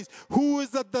was raised, who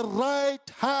is at the right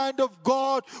hand of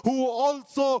God, who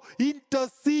also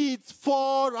intercedes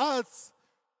for us.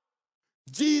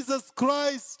 Jesus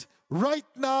Christ right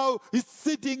now is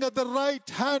sitting at the right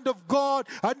hand of God,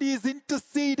 and he is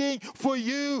interceding for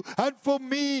you and for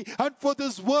me and for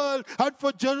this world and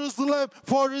for Jerusalem,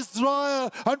 for Israel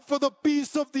and for the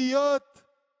peace of the earth.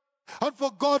 And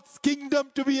for God's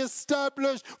kingdom to be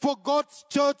established, for God's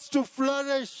church to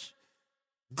flourish.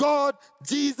 God,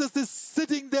 Jesus is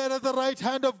sitting there at the right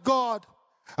hand of God,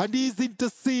 and he is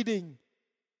interceding.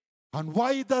 And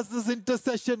why does this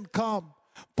intercession come?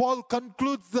 Paul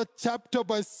concludes the chapter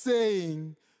by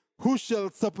saying, who shall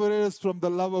separate us from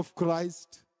the love of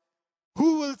Christ?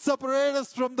 Who will separate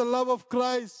us from the love of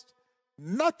Christ?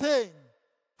 Nothing.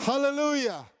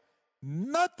 Hallelujah.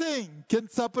 Nothing can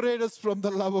separate us from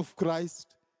the love of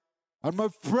Christ. And my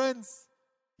friends,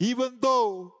 even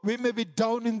though we may be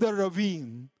down in the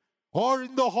ravine, or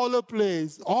in the hollow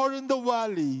place, or in the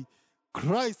valley,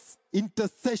 Christ's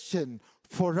intercession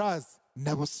for us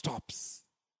never stops.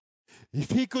 If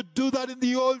he could do that in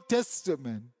the Old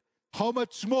Testament, how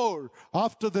much more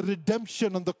after the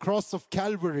redemption on the cross of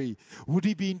Calvary would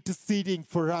he be interceding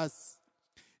for us?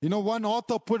 You know, one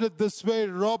author put it this way,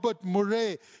 Robert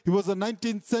Murray. He was a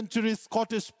 19th century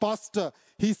Scottish pastor.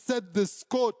 He said this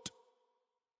quote,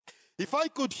 if I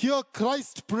could hear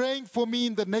Christ praying for me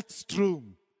in the next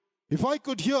room, if I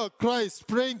could hear Christ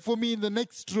praying for me in the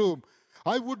next room,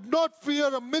 I would not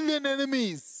fear a million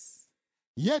enemies.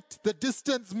 Yet the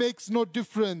distance makes no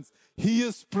difference. He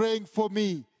is praying for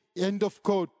me. End of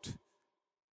quote.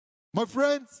 My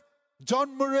friends,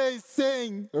 John Murray is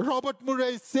saying, Robert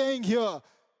Murray is saying here,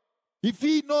 If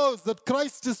he knows that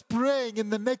Christ is praying in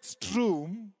the next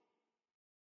room,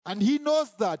 and he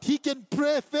knows that, he can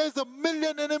pray, face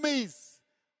 1,000,000 enemies.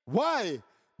 Why?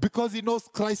 Because he knows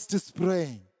Christ is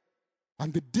praying.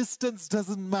 And the distance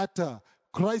doesn't matter.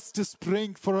 Christ is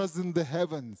praying for us in the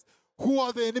heavens. Who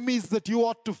are the enemies that you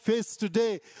ought to face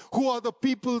today? Who are the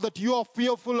people that you are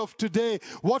fearful of today?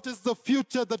 What is the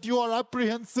future that you are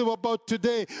apprehensive about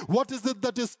today? What is it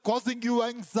that is causing you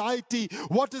anxiety?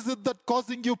 What is it that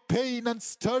causing you pain and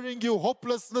stirring you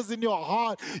hopelessness in your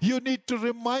heart? You need to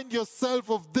remind yourself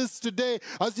of this today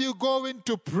as you go in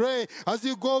to pray, as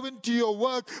you go into your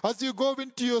work, as you go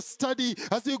into your study,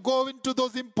 as you go into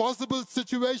those impossible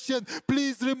situations.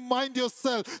 Please remind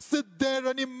yourself, sit there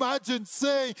and imagine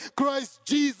saying, Christ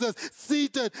Jesus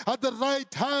seated at the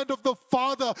right hand of the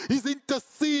Father is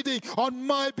interceding on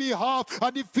my behalf.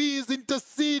 And if he is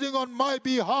interceding on my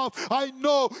behalf, I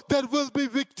know there will be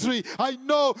victory. I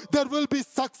know there will be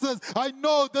success. I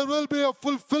know there will be a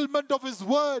fulfillment of his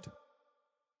word.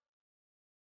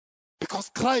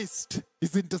 Because Christ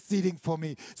is interceding for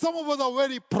me. Some of us are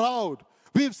very proud.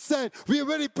 We've said, we are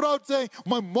very proud saying,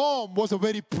 my mom was a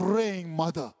very praying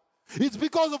mother. It's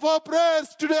because of her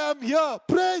prayers today I'm here.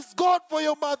 Praise God for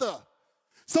your mother.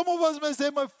 Some of us may say,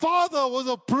 my father was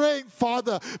a praying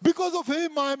father. Because of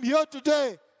him I'm here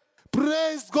today.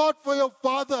 Praise God for your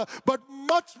father. But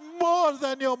much more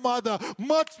than your mother,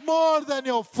 much more than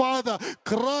your father,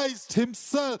 Christ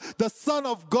himself, the Son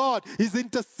of God, is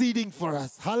interceding for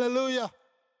us. Hallelujah.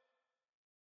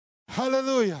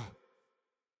 Hallelujah.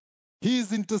 He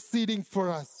is interceding for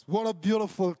us. What a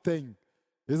beautiful thing,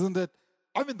 isn't it?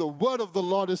 I mean, the word of the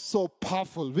Lord is so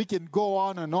powerful. We can go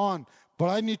on, but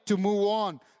I need to move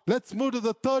on. Let's move to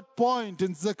the third point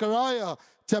in Zechariah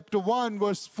chapter 1,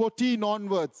 verse 14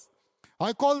 onwards.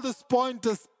 I call this point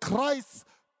as Christ's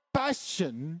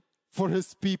passion for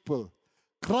his people.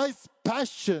 Christ's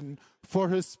passion for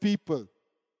his people.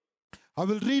 I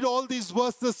will read all these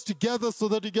verses together so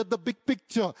that you get the big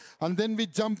picture, and then we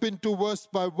jump into verse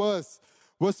by verse.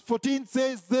 Verse 14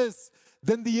 says this,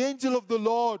 then the angel of the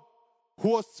Lord who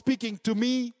was speaking to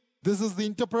me, this is the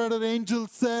interpreter angel,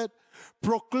 said,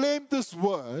 proclaim this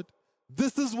word.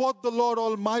 This is what the Lord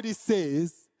Almighty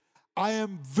says. I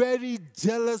am very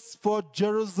jealous for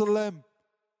Jerusalem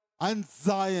and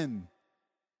Zion.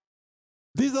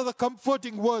 These are the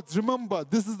comforting words. Remember,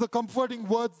 this is the comforting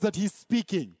words that he's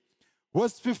speaking.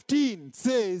 Verse 15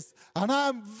 says, and I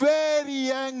am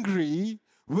very angry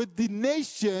with the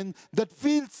nation that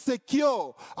feels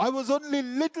secure. I was only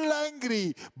little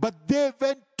angry, but they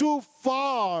went too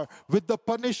far with the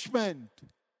punishment.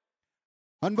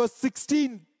 And verse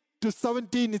 16 to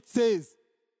 17 it says,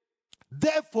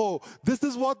 therefore, this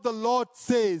is what the Lord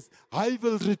says, I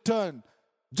will return.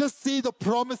 Just see the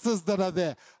promises that are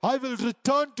there. I will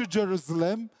return to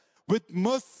Jerusalem with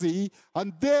mercy,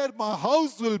 and there my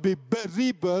house will be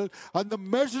rebuilt, and the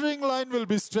measuring line will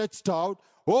be stretched out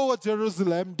over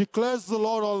Jerusalem, declares the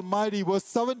Lord Almighty. Verse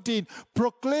 17,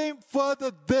 proclaim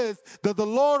further this, that the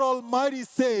Lord Almighty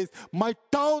says, my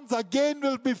towns again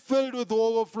will be filled with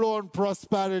overflow and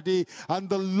prosperity, and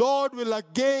the Lord will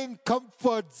again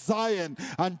comfort Zion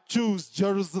and choose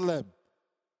Jerusalem.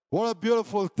 What a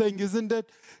beautiful thing, isn't it?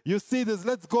 You see this.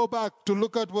 Let's go back to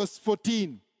look at verse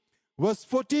 14. Verse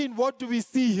 14, what do we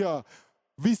see here?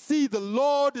 We see the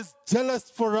Lord is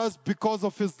jealous for us because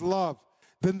of his love.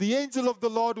 Then the angel of the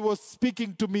Lord who was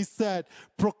speaking to me said,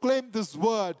 proclaim this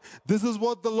word. This is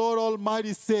what the Lord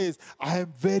Almighty says. I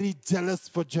am very jealous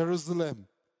for Jerusalem.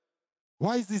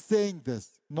 Why is he saying this?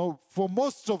 No, for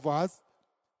most of us,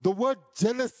 the word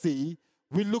jealousy,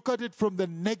 we look at it from the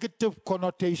negative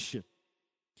connotation.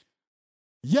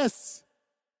 Yes,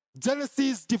 jealousy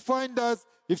is defined as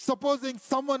if supposing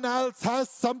someone else has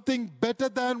something better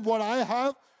than what I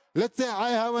have. Let's say I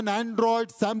have an Android,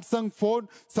 Samsung phone.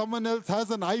 Someone else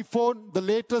has an iPhone, the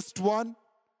latest one,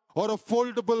 or a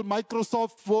foldable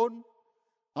Microsoft phone.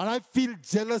 And I feel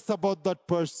jealous about that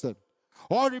person.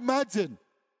 Or imagine,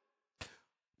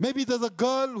 maybe there's a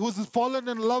girl who's fallen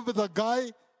in love with a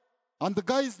guy, and the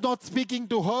guy is not speaking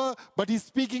to her, but he's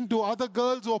speaking to other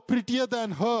girls who are prettier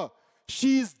than her.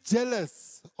 She is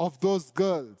jealous of those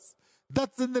girls.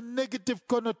 That's in the negative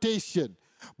connotation.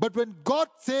 But when God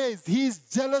says he is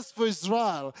jealous for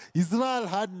Israel, Israel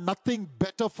had nothing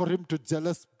better for him to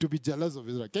be jealous of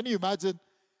Israel. Can you imagine?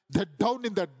 That down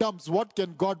in the dumps, what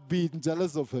can God be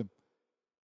jealous of him?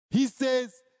 He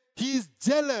says he is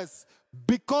jealous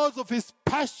because of his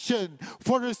passion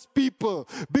for his people,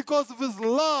 because of his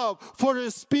love for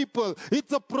his people.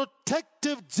 It's a protective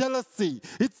protective jealousy.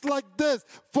 It's like this: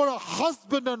 for a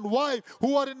husband and wife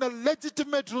who are in a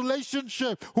legitimate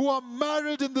relationship, who are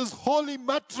married in this holy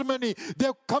matrimony,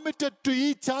 they're committed to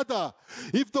each other.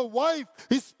 If the wife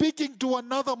is speaking to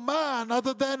another man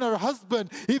other than her husband,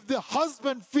 if the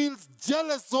husband feels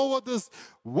jealous over this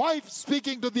wife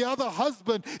speaking to the other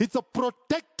husband, it's a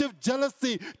protective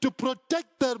jealousy to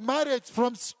protect their marriage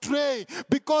from straying,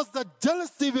 because the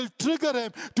jealousy will trigger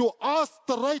him to ask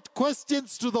the right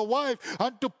questions to the wife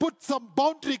and to put some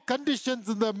boundary conditions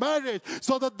in their marriage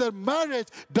so that their marriage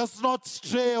does not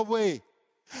stray away.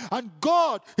 And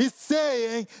God is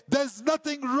saying there's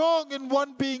nothing wrong in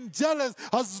one being jealous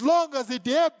as long as it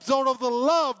ebbs out of the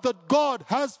love that God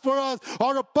has for us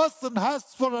or a person has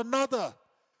for another.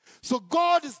 So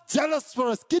God is jealous for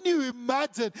us. Can you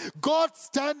imagine God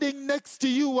standing next to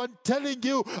you and telling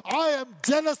you, I am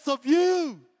jealous of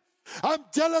you. I'm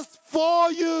jealous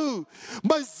for you.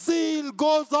 My zeal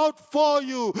goes out for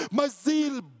you. My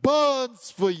zeal burns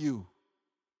for you.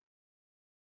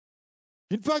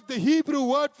 In fact, the Hebrew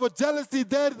word for jealousy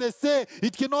there, they say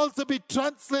it can also be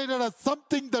translated as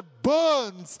something that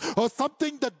burns or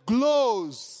something that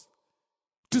glows.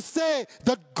 To say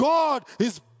that God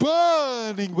is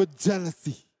burning with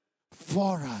jealousy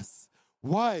for us.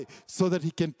 Why? So that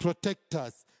He can protect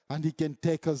us and He can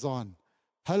take us on.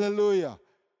 Hallelujah.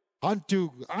 Aren't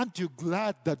you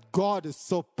glad that God is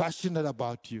so passionate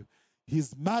about you?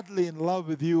 He's madly in love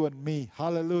with you and me.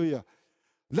 Hallelujah.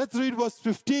 Let's read verse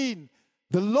 15.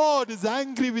 The Lord is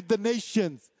angry with the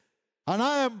nations, and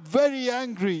I am very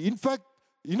angry. In fact,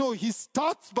 He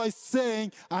starts by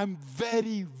saying, I'm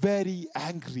very, very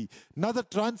angry. Another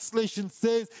translation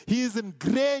says, He is in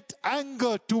great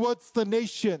anger towards the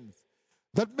nations.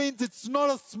 That means it's not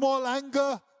a small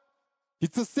anger.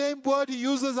 It's the same word He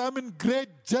uses. I'm in great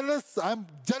jealous. I'm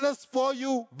jealous for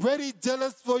you, very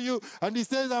jealous for you. And He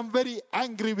says, I'm very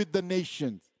angry with the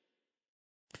nations.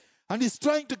 And He's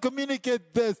trying to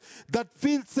communicate this, that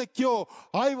feel secure.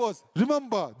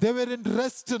 Remember, they were in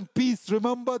rest and peace.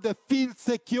 Remember, they feel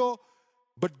secure.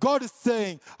 But God is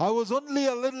saying, I was only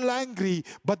a little angry,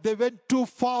 but they went too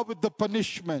far with the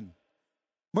punishment.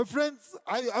 My friends,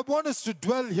 I want us to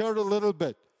dwell here a little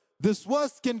bit. This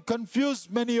verse can confuse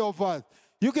many of us.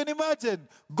 You can imagine,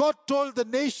 God told the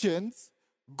nations,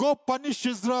 go punish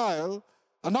Israel.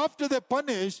 And after they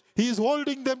punish, He is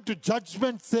holding them to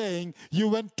judgment, saying, you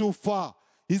went too far.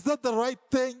 Is that the right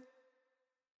thing?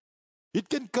 It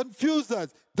can confuse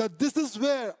us that this is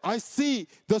where I see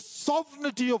the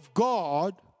sovereignty of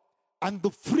God and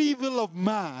the free will of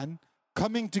man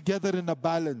coming together in a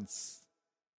balance.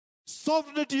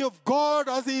 Sovereignty of God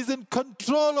as He is in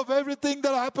control of everything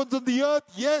that happens on the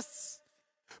earth, yes.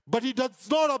 But He does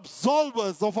not absolve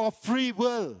us of our free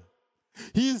will.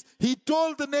 He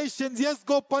told the nations, yes,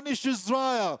 go punish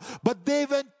Israel. But they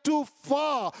went too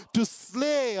far to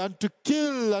slay and to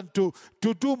kill and to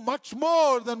do much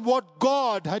more than what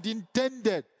God had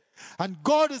intended. And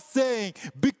God is saying,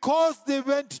 because they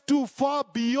went too far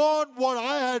beyond what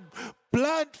I had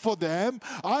planned for them,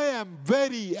 I am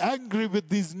very angry with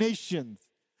these nations.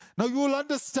 Now you will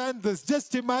understand this.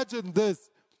 Just imagine this.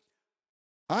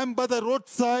 I'm by the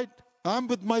roadside. I'm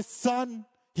with my son.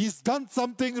 He's done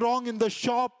something wrong in the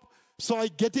shop, so I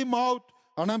get him out,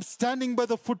 and I'm standing by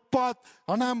the footpath,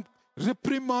 and I'm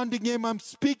reprimanding him, I'm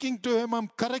speaking to him, I'm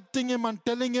correcting him, and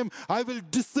telling him, I will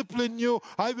discipline you,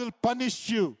 I will punish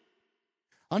you.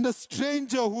 And a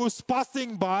stranger who is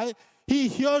passing by, he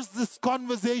hears this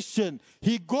conversation.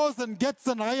 He goes and gets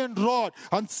an iron rod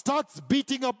and starts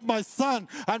beating up my son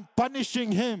and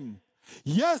punishing him.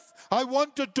 Yes, I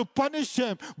wanted to punish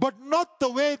him, but not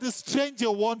the way the stranger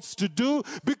wants to do,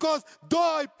 because though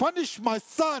I punish my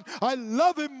son, I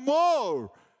love him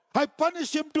more. I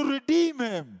punish him to redeem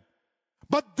him,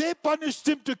 but they punished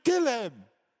him to kill him.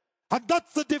 And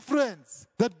that's the difference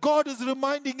that God is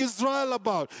reminding Israel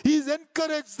about. He's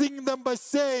encouraging them by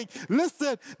saying,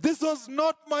 listen, this was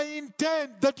not my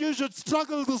intent that you should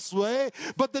struggle this way,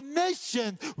 but the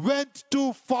nation went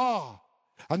too far.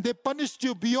 And they punished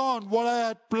you beyond what I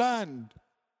had planned.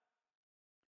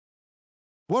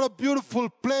 What a beautiful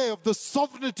play of the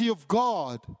sovereignty of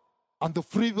God and the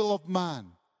free will of man.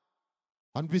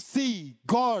 And we see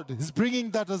God is bringing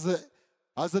that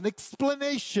as an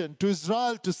explanation to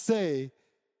Israel to say,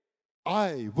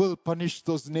 I will punish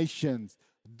those nations,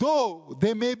 though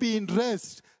they may be in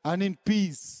rest and in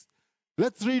peace.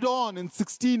 Let's read on in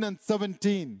 16 and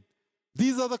 17.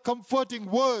 These are the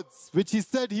comforting words which He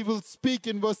said He will speak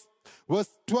in verse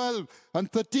 12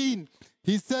 and 13.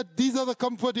 He said, these are the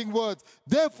comforting words.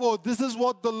 Therefore, this is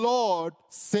what the Lord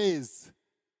says.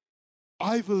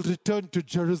 I will return to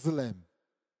Jerusalem.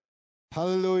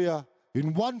 Hallelujah.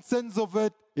 In one sense of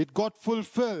it, it got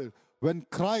fulfilled when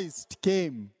Christ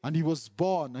came and he was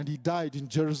born and he died in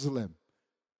Jerusalem.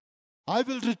 I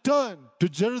will return to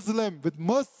Jerusalem with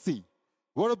mercy.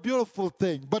 What a beautiful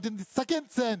thing. But in the second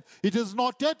sense, it is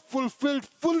not yet fulfilled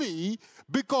fully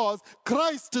because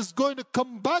Christ is going to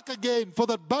come back again for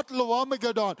that battle of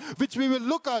Armageddon, which we will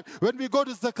look at when we go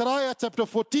to Zechariah chapter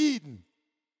 14.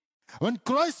 When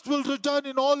Christ will return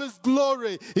in all his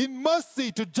glory, in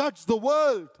mercy to judge the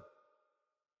world.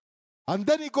 And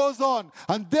then he goes on,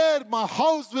 and there my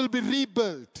house will be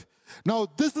rebuilt. Now,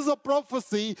 this is a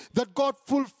prophecy that got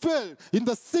fulfilled. In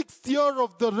the 6th year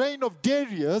of the reign of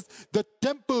Darius, the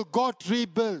temple got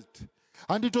rebuilt.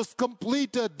 And it was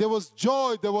completed. There was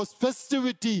joy, there was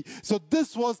festivity. So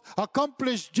this was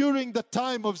accomplished during the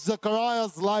time of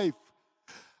Zechariah's life.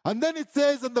 And then it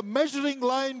says, and the measuring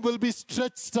line will be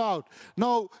stretched out.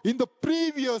 Now, in the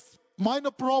previous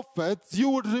minor prophets, you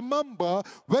would remember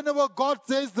whenever God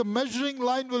says the measuring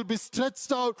line will be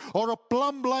stretched out or a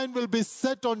plumb line will be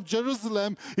set on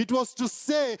Jerusalem, it was to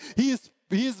say he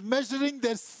is measuring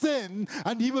their sin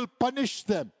and he will punish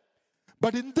them.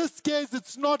 But in this case,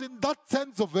 it's not in that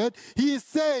sense of it. He is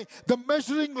saying the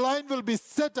measuring line will be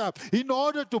set up in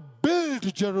order to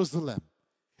build Jerusalem,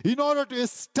 in order to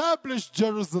establish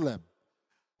Jerusalem.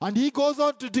 And he goes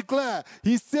on to declare,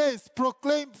 he says,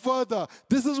 proclaim further,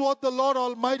 this is what the Lord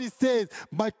Almighty says,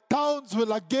 my towns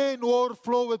will again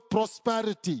overflow with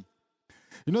prosperity.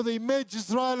 You know, the image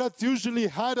Israelites usually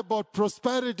had about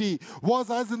prosperity was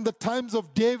as in the times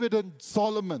of David and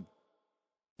Solomon,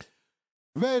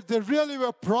 where they really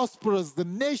were prosperous. The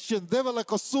nation, they were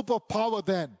like a superpower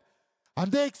then.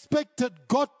 And they expected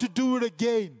God to do it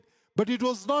again. But it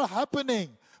was not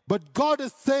happening. But God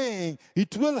is saying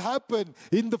it will happen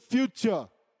in the future.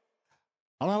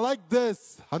 And I like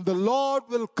this. And the Lord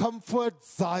will comfort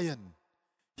Zion.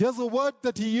 Here's a word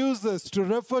that he uses to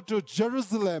refer to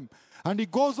Jerusalem. And he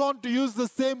goes on to use the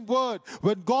same word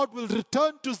when God will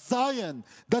return to Zion.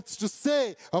 That's to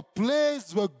say, a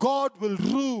place where God will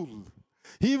rule.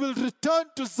 He will return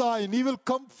to Zion. He will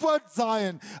comfort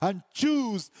Zion and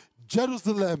choose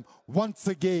Jerusalem once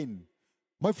again.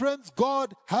 My friends,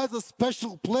 God has a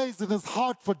special place in his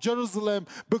heart for Jerusalem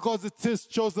because it's his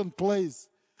chosen place.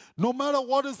 No matter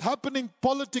what is happening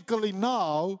politically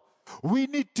now, we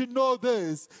need to know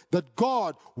this, that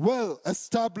God will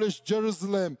establish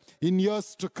Jerusalem in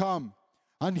years to come.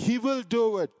 And he will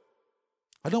do it.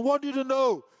 And I want you to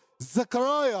know,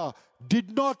 Zechariah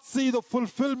did not see the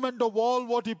fulfillment of all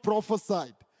what he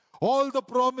prophesied. All the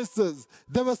promises.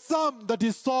 There were some that he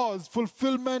saw as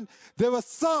fulfillment. There were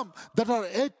some that are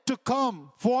yet to come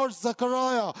for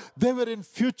Zechariah. They were in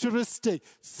futuristic.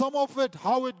 Some of it,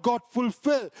 how it got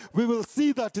fulfilled. We will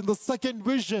see that in the second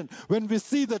vision when we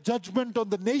see the judgment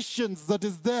on the nations that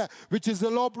is there, which is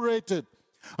elaborated.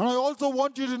 And I also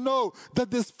want you to know that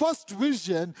this first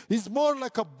vision is more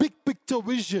like a big picture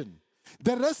vision.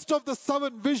 The rest of the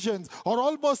 7 visions are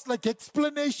almost like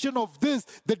explanation of this,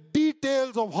 the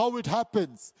details of how it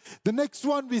happens. The next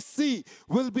one we see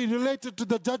will be related to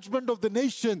the judgment of the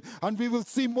nation, and we will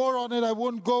see more on it. I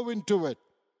won't go into it.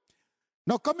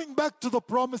 Now, coming back to the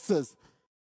promises,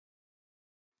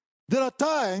 there are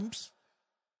times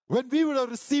when we would have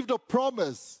received a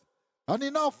promise, and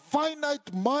in our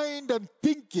finite mind and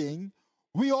thinking,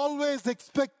 we always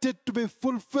expect it to be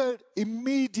fulfilled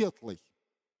immediately.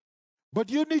 But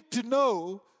you need to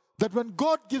know that when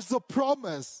God gives a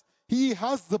promise, he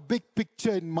has the big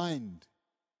picture in mind.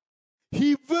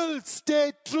 He will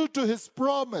stay true to his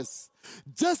promise.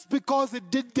 Just because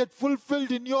it didn't get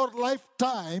fulfilled in your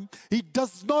lifetime, it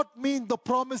does not mean the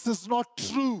promise is not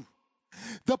true.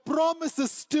 The promise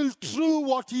is still true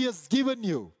what he has given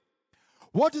you.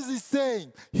 What is he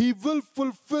saying? He will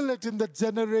fulfill it in the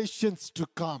generations to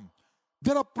come.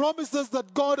 There are promises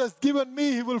that God has given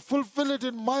me. He will fulfill it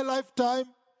in my lifetime.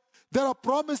 There are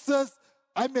promises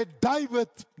I may die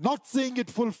with not seeing it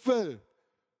fulfilled.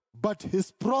 But his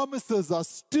promises are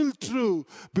still true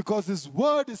because his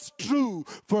word is true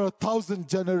for 1,000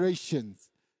 generations.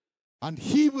 And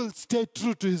he will stay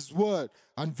true to his word.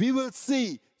 And we will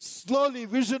see slowly,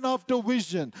 vision after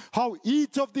vision, how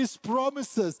each of these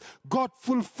promises got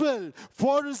fulfilled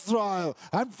for Israel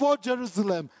and for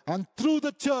Jerusalem and through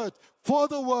the church, for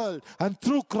the world, and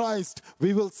through Christ.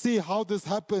 We will see how this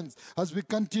happens as we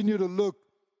continue to look.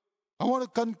 I want to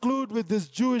conclude with this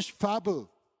Jewish fable.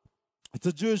 It's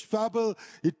a Jewish fable.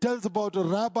 It tells about a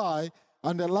rabbi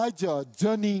and Elijah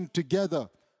journeying together.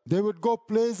 They would go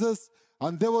places,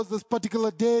 and there was this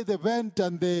particular day they went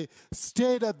and they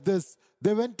stayed at this.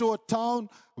 They went to a town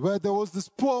where there was this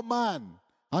poor man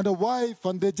and a wife,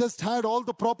 and they just had all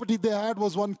the property they had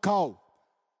was one cow.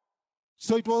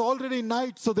 So it was already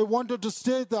night, so they wanted to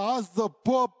stay. They asked the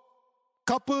poor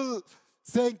couple,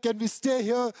 saying, can we stay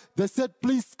here? They said,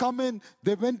 please come in.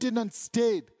 They went in and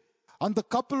stayed. And the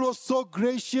couple was so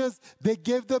gracious. They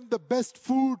gave them the best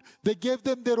food. They gave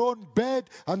them their own bed.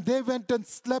 And they went and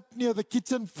slept near the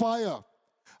kitchen fire.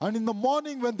 And in the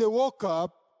morning when they woke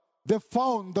up, they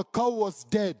found the cow was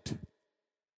dead.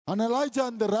 And Elijah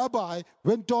and the rabbi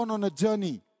went on a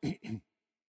journey.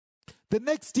 The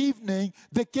next evening,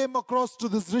 they came across to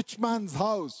this rich man's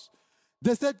house.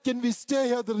 They said, can we stay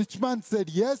here? The rich man said,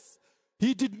 yes.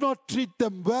 He did not treat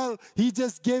them well. He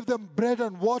just gave them bread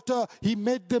and water. He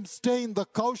made them stay in the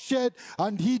cowshed,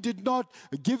 and he did not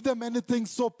give them anything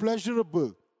so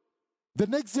pleasurable. The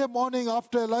next day morning,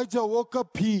 after Elijah woke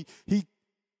up, he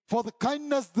for the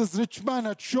kindness this rich man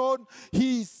had shown,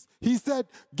 he said,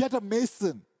 get a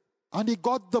mason. And he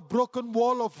got the broken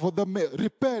wall of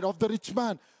the rich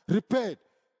man repaired.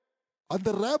 And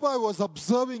the rabbi was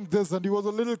observing this, and he was a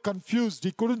little confused.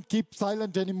 He couldn't keep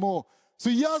silent anymore. So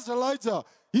he asked Elijah,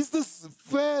 is this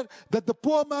fair that the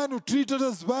poor man who treated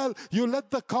us well, you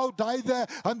let the cow die there,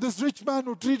 and this rich man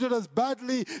who treated us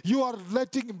badly, you're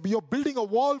building a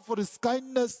wall for his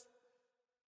kindness?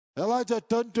 Elijah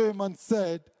turned to him and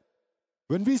said,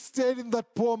 when we stayed in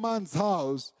that poor man's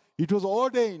house, it was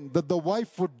ordained that the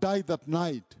wife would die that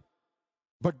night.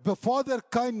 But before their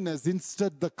kindness,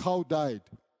 instead the cow died.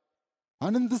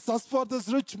 And as for this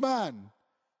rich man,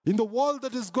 in the wall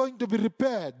that is going to be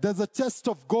repaired, there's a chest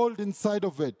of gold inside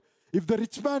of it. If the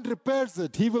rich man repairs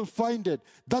it, he will find it.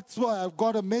 That's why I've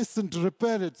got a mason to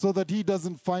repair it, so that he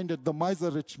doesn't find it, the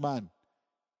miser rich man.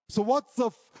 So what's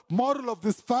the moral of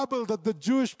this fable that the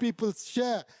Jewish people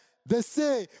share? They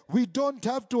say we don't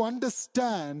have to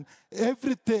understand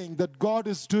everything that God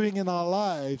is doing in our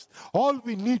lives. All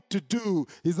we need to do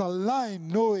is align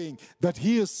knowing that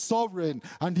He is sovereign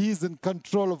and He is in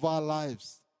control of our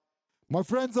lives. My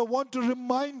friends, I want to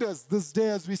remind us this day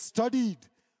as we studied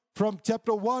from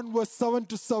chapter 1 verse 7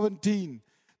 to 17.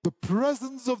 The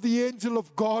presence of the angel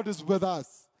of God is with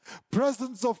us.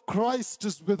 Presence of Christ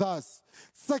is with us.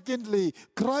 Secondly,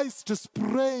 Christ is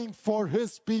praying for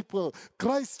His people.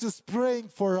 Christ is praying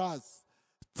for us.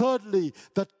 Thirdly,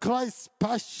 that Christ's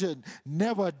passion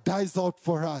never dies out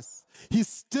for us. He's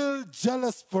still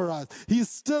jealous for us. He's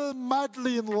still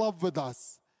madly in love with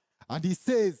us. And He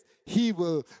says He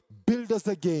will build us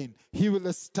again. He will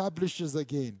establish us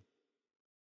again.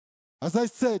 As I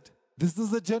said, this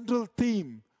is a general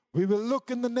theme. We will look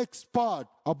in the next part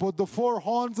about the 4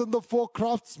 horns and the 4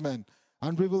 craftsmen,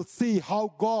 and we will see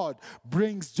how God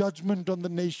brings judgment on the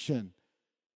nation.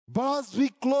 But as we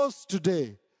close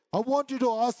today, I want you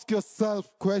to ask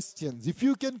yourself questions. If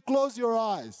you can close your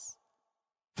eyes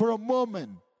for a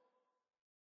moment,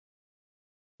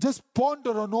 just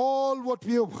ponder on all what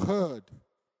we have heard.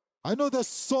 I know there's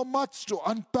so much to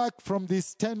unpack from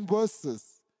these 10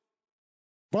 verses.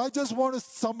 But I just want to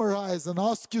summarize and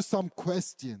ask you some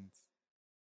questions.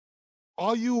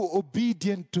 Are you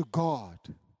obedient to God?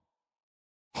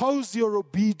 How's your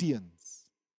obedience?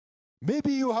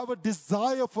 Maybe you have a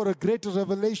desire for a greater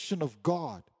revelation of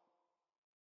God.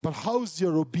 But how's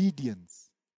your obedience?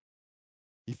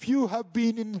 If you have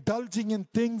been indulging in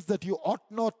things that you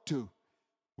ought not to,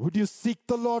 would you seek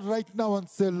the Lord right now and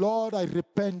say, Lord, I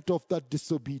repent of that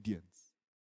disobedience.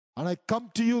 And I come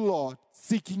to you, Lord,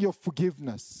 seeking your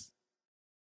forgiveness.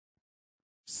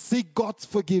 Seek God's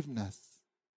forgiveness.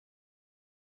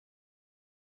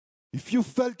 If you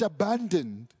felt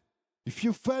abandoned, if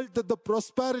you felt that the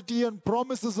prosperity and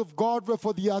promises of God were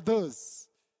for the others,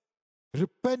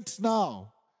 repent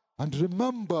now and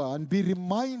remember and be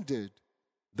reminded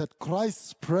that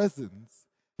Christ's presence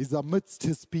is amidst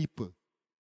His people.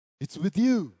 It's with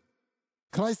you.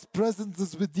 Christ's presence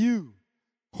is with you.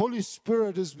 Holy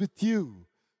Spirit is with you.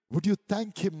 Would you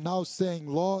thank Him now, saying,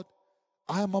 Lord,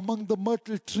 I am among the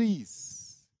myrtle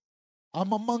trees.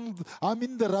 I'm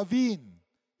in the ravine,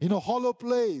 in a hollow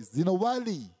place, in a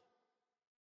valley.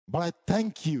 But I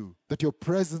thank you that your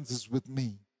presence is with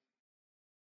me.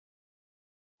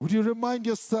 Would you remind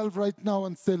yourself right now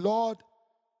and say, Lord,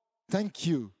 thank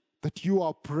you that you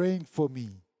are praying for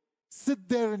me. Sit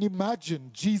there and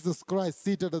imagine Jesus Christ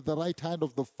seated at the right hand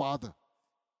of the Father,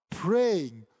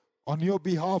 praying on your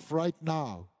behalf right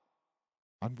now.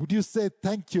 And would you say,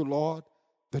 thank you, Lord,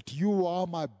 that you are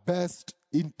my best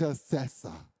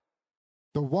intercessor,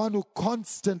 the one who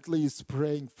constantly is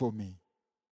praying for me.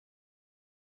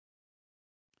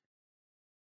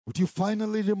 Would you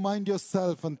finally remind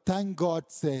yourself and thank God,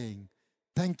 saying,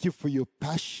 thank you for your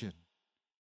passion.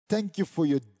 Thank you for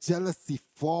your jealousy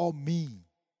for me.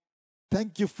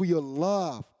 Thank you for your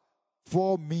love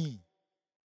for me.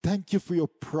 Thank you for your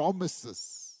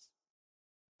promises.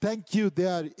 Thank you, they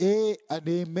are A and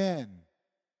amen.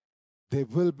 They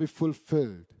will be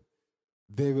fulfilled.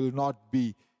 They will not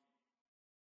be,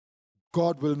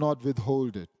 God will not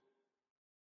withhold it.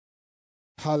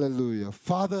 Hallelujah.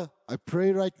 Father, I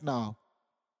pray right now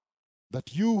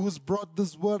that you who's brought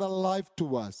this word alive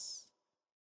to us,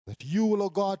 that you will, oh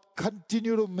God,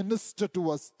 continue to minister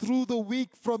to us through the week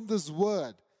from this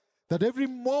word, that every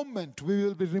moment we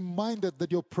will be reminded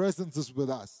that your presence is with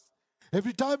us.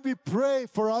 Every time we pray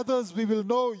for others, we will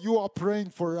know you are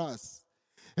praying for us.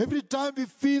 Every time we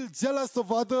feel jealous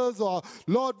of others, or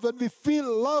Lord, when we feel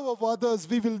love of others,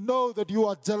 we will know that you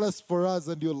are jealous for us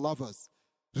and you love us.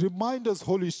 Remind us,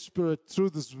 Holy Spirit,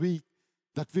 through this week,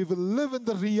 that we will live in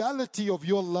the reality of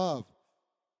your love,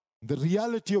 the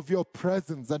reality of your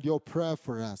presence and your prayer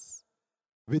for us.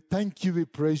 We thank you, we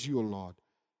praise you, O Lord.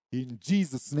 In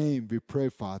Jesus' name we pray,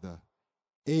 Father.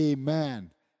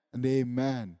 Amen and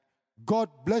amen. God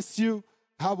bless you.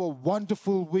 Have a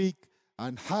wonderful week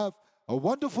and have a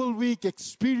wonderful week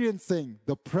experiencing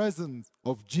the presence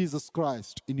of Jesus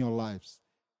Christ in your lives.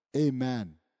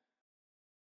 Amen.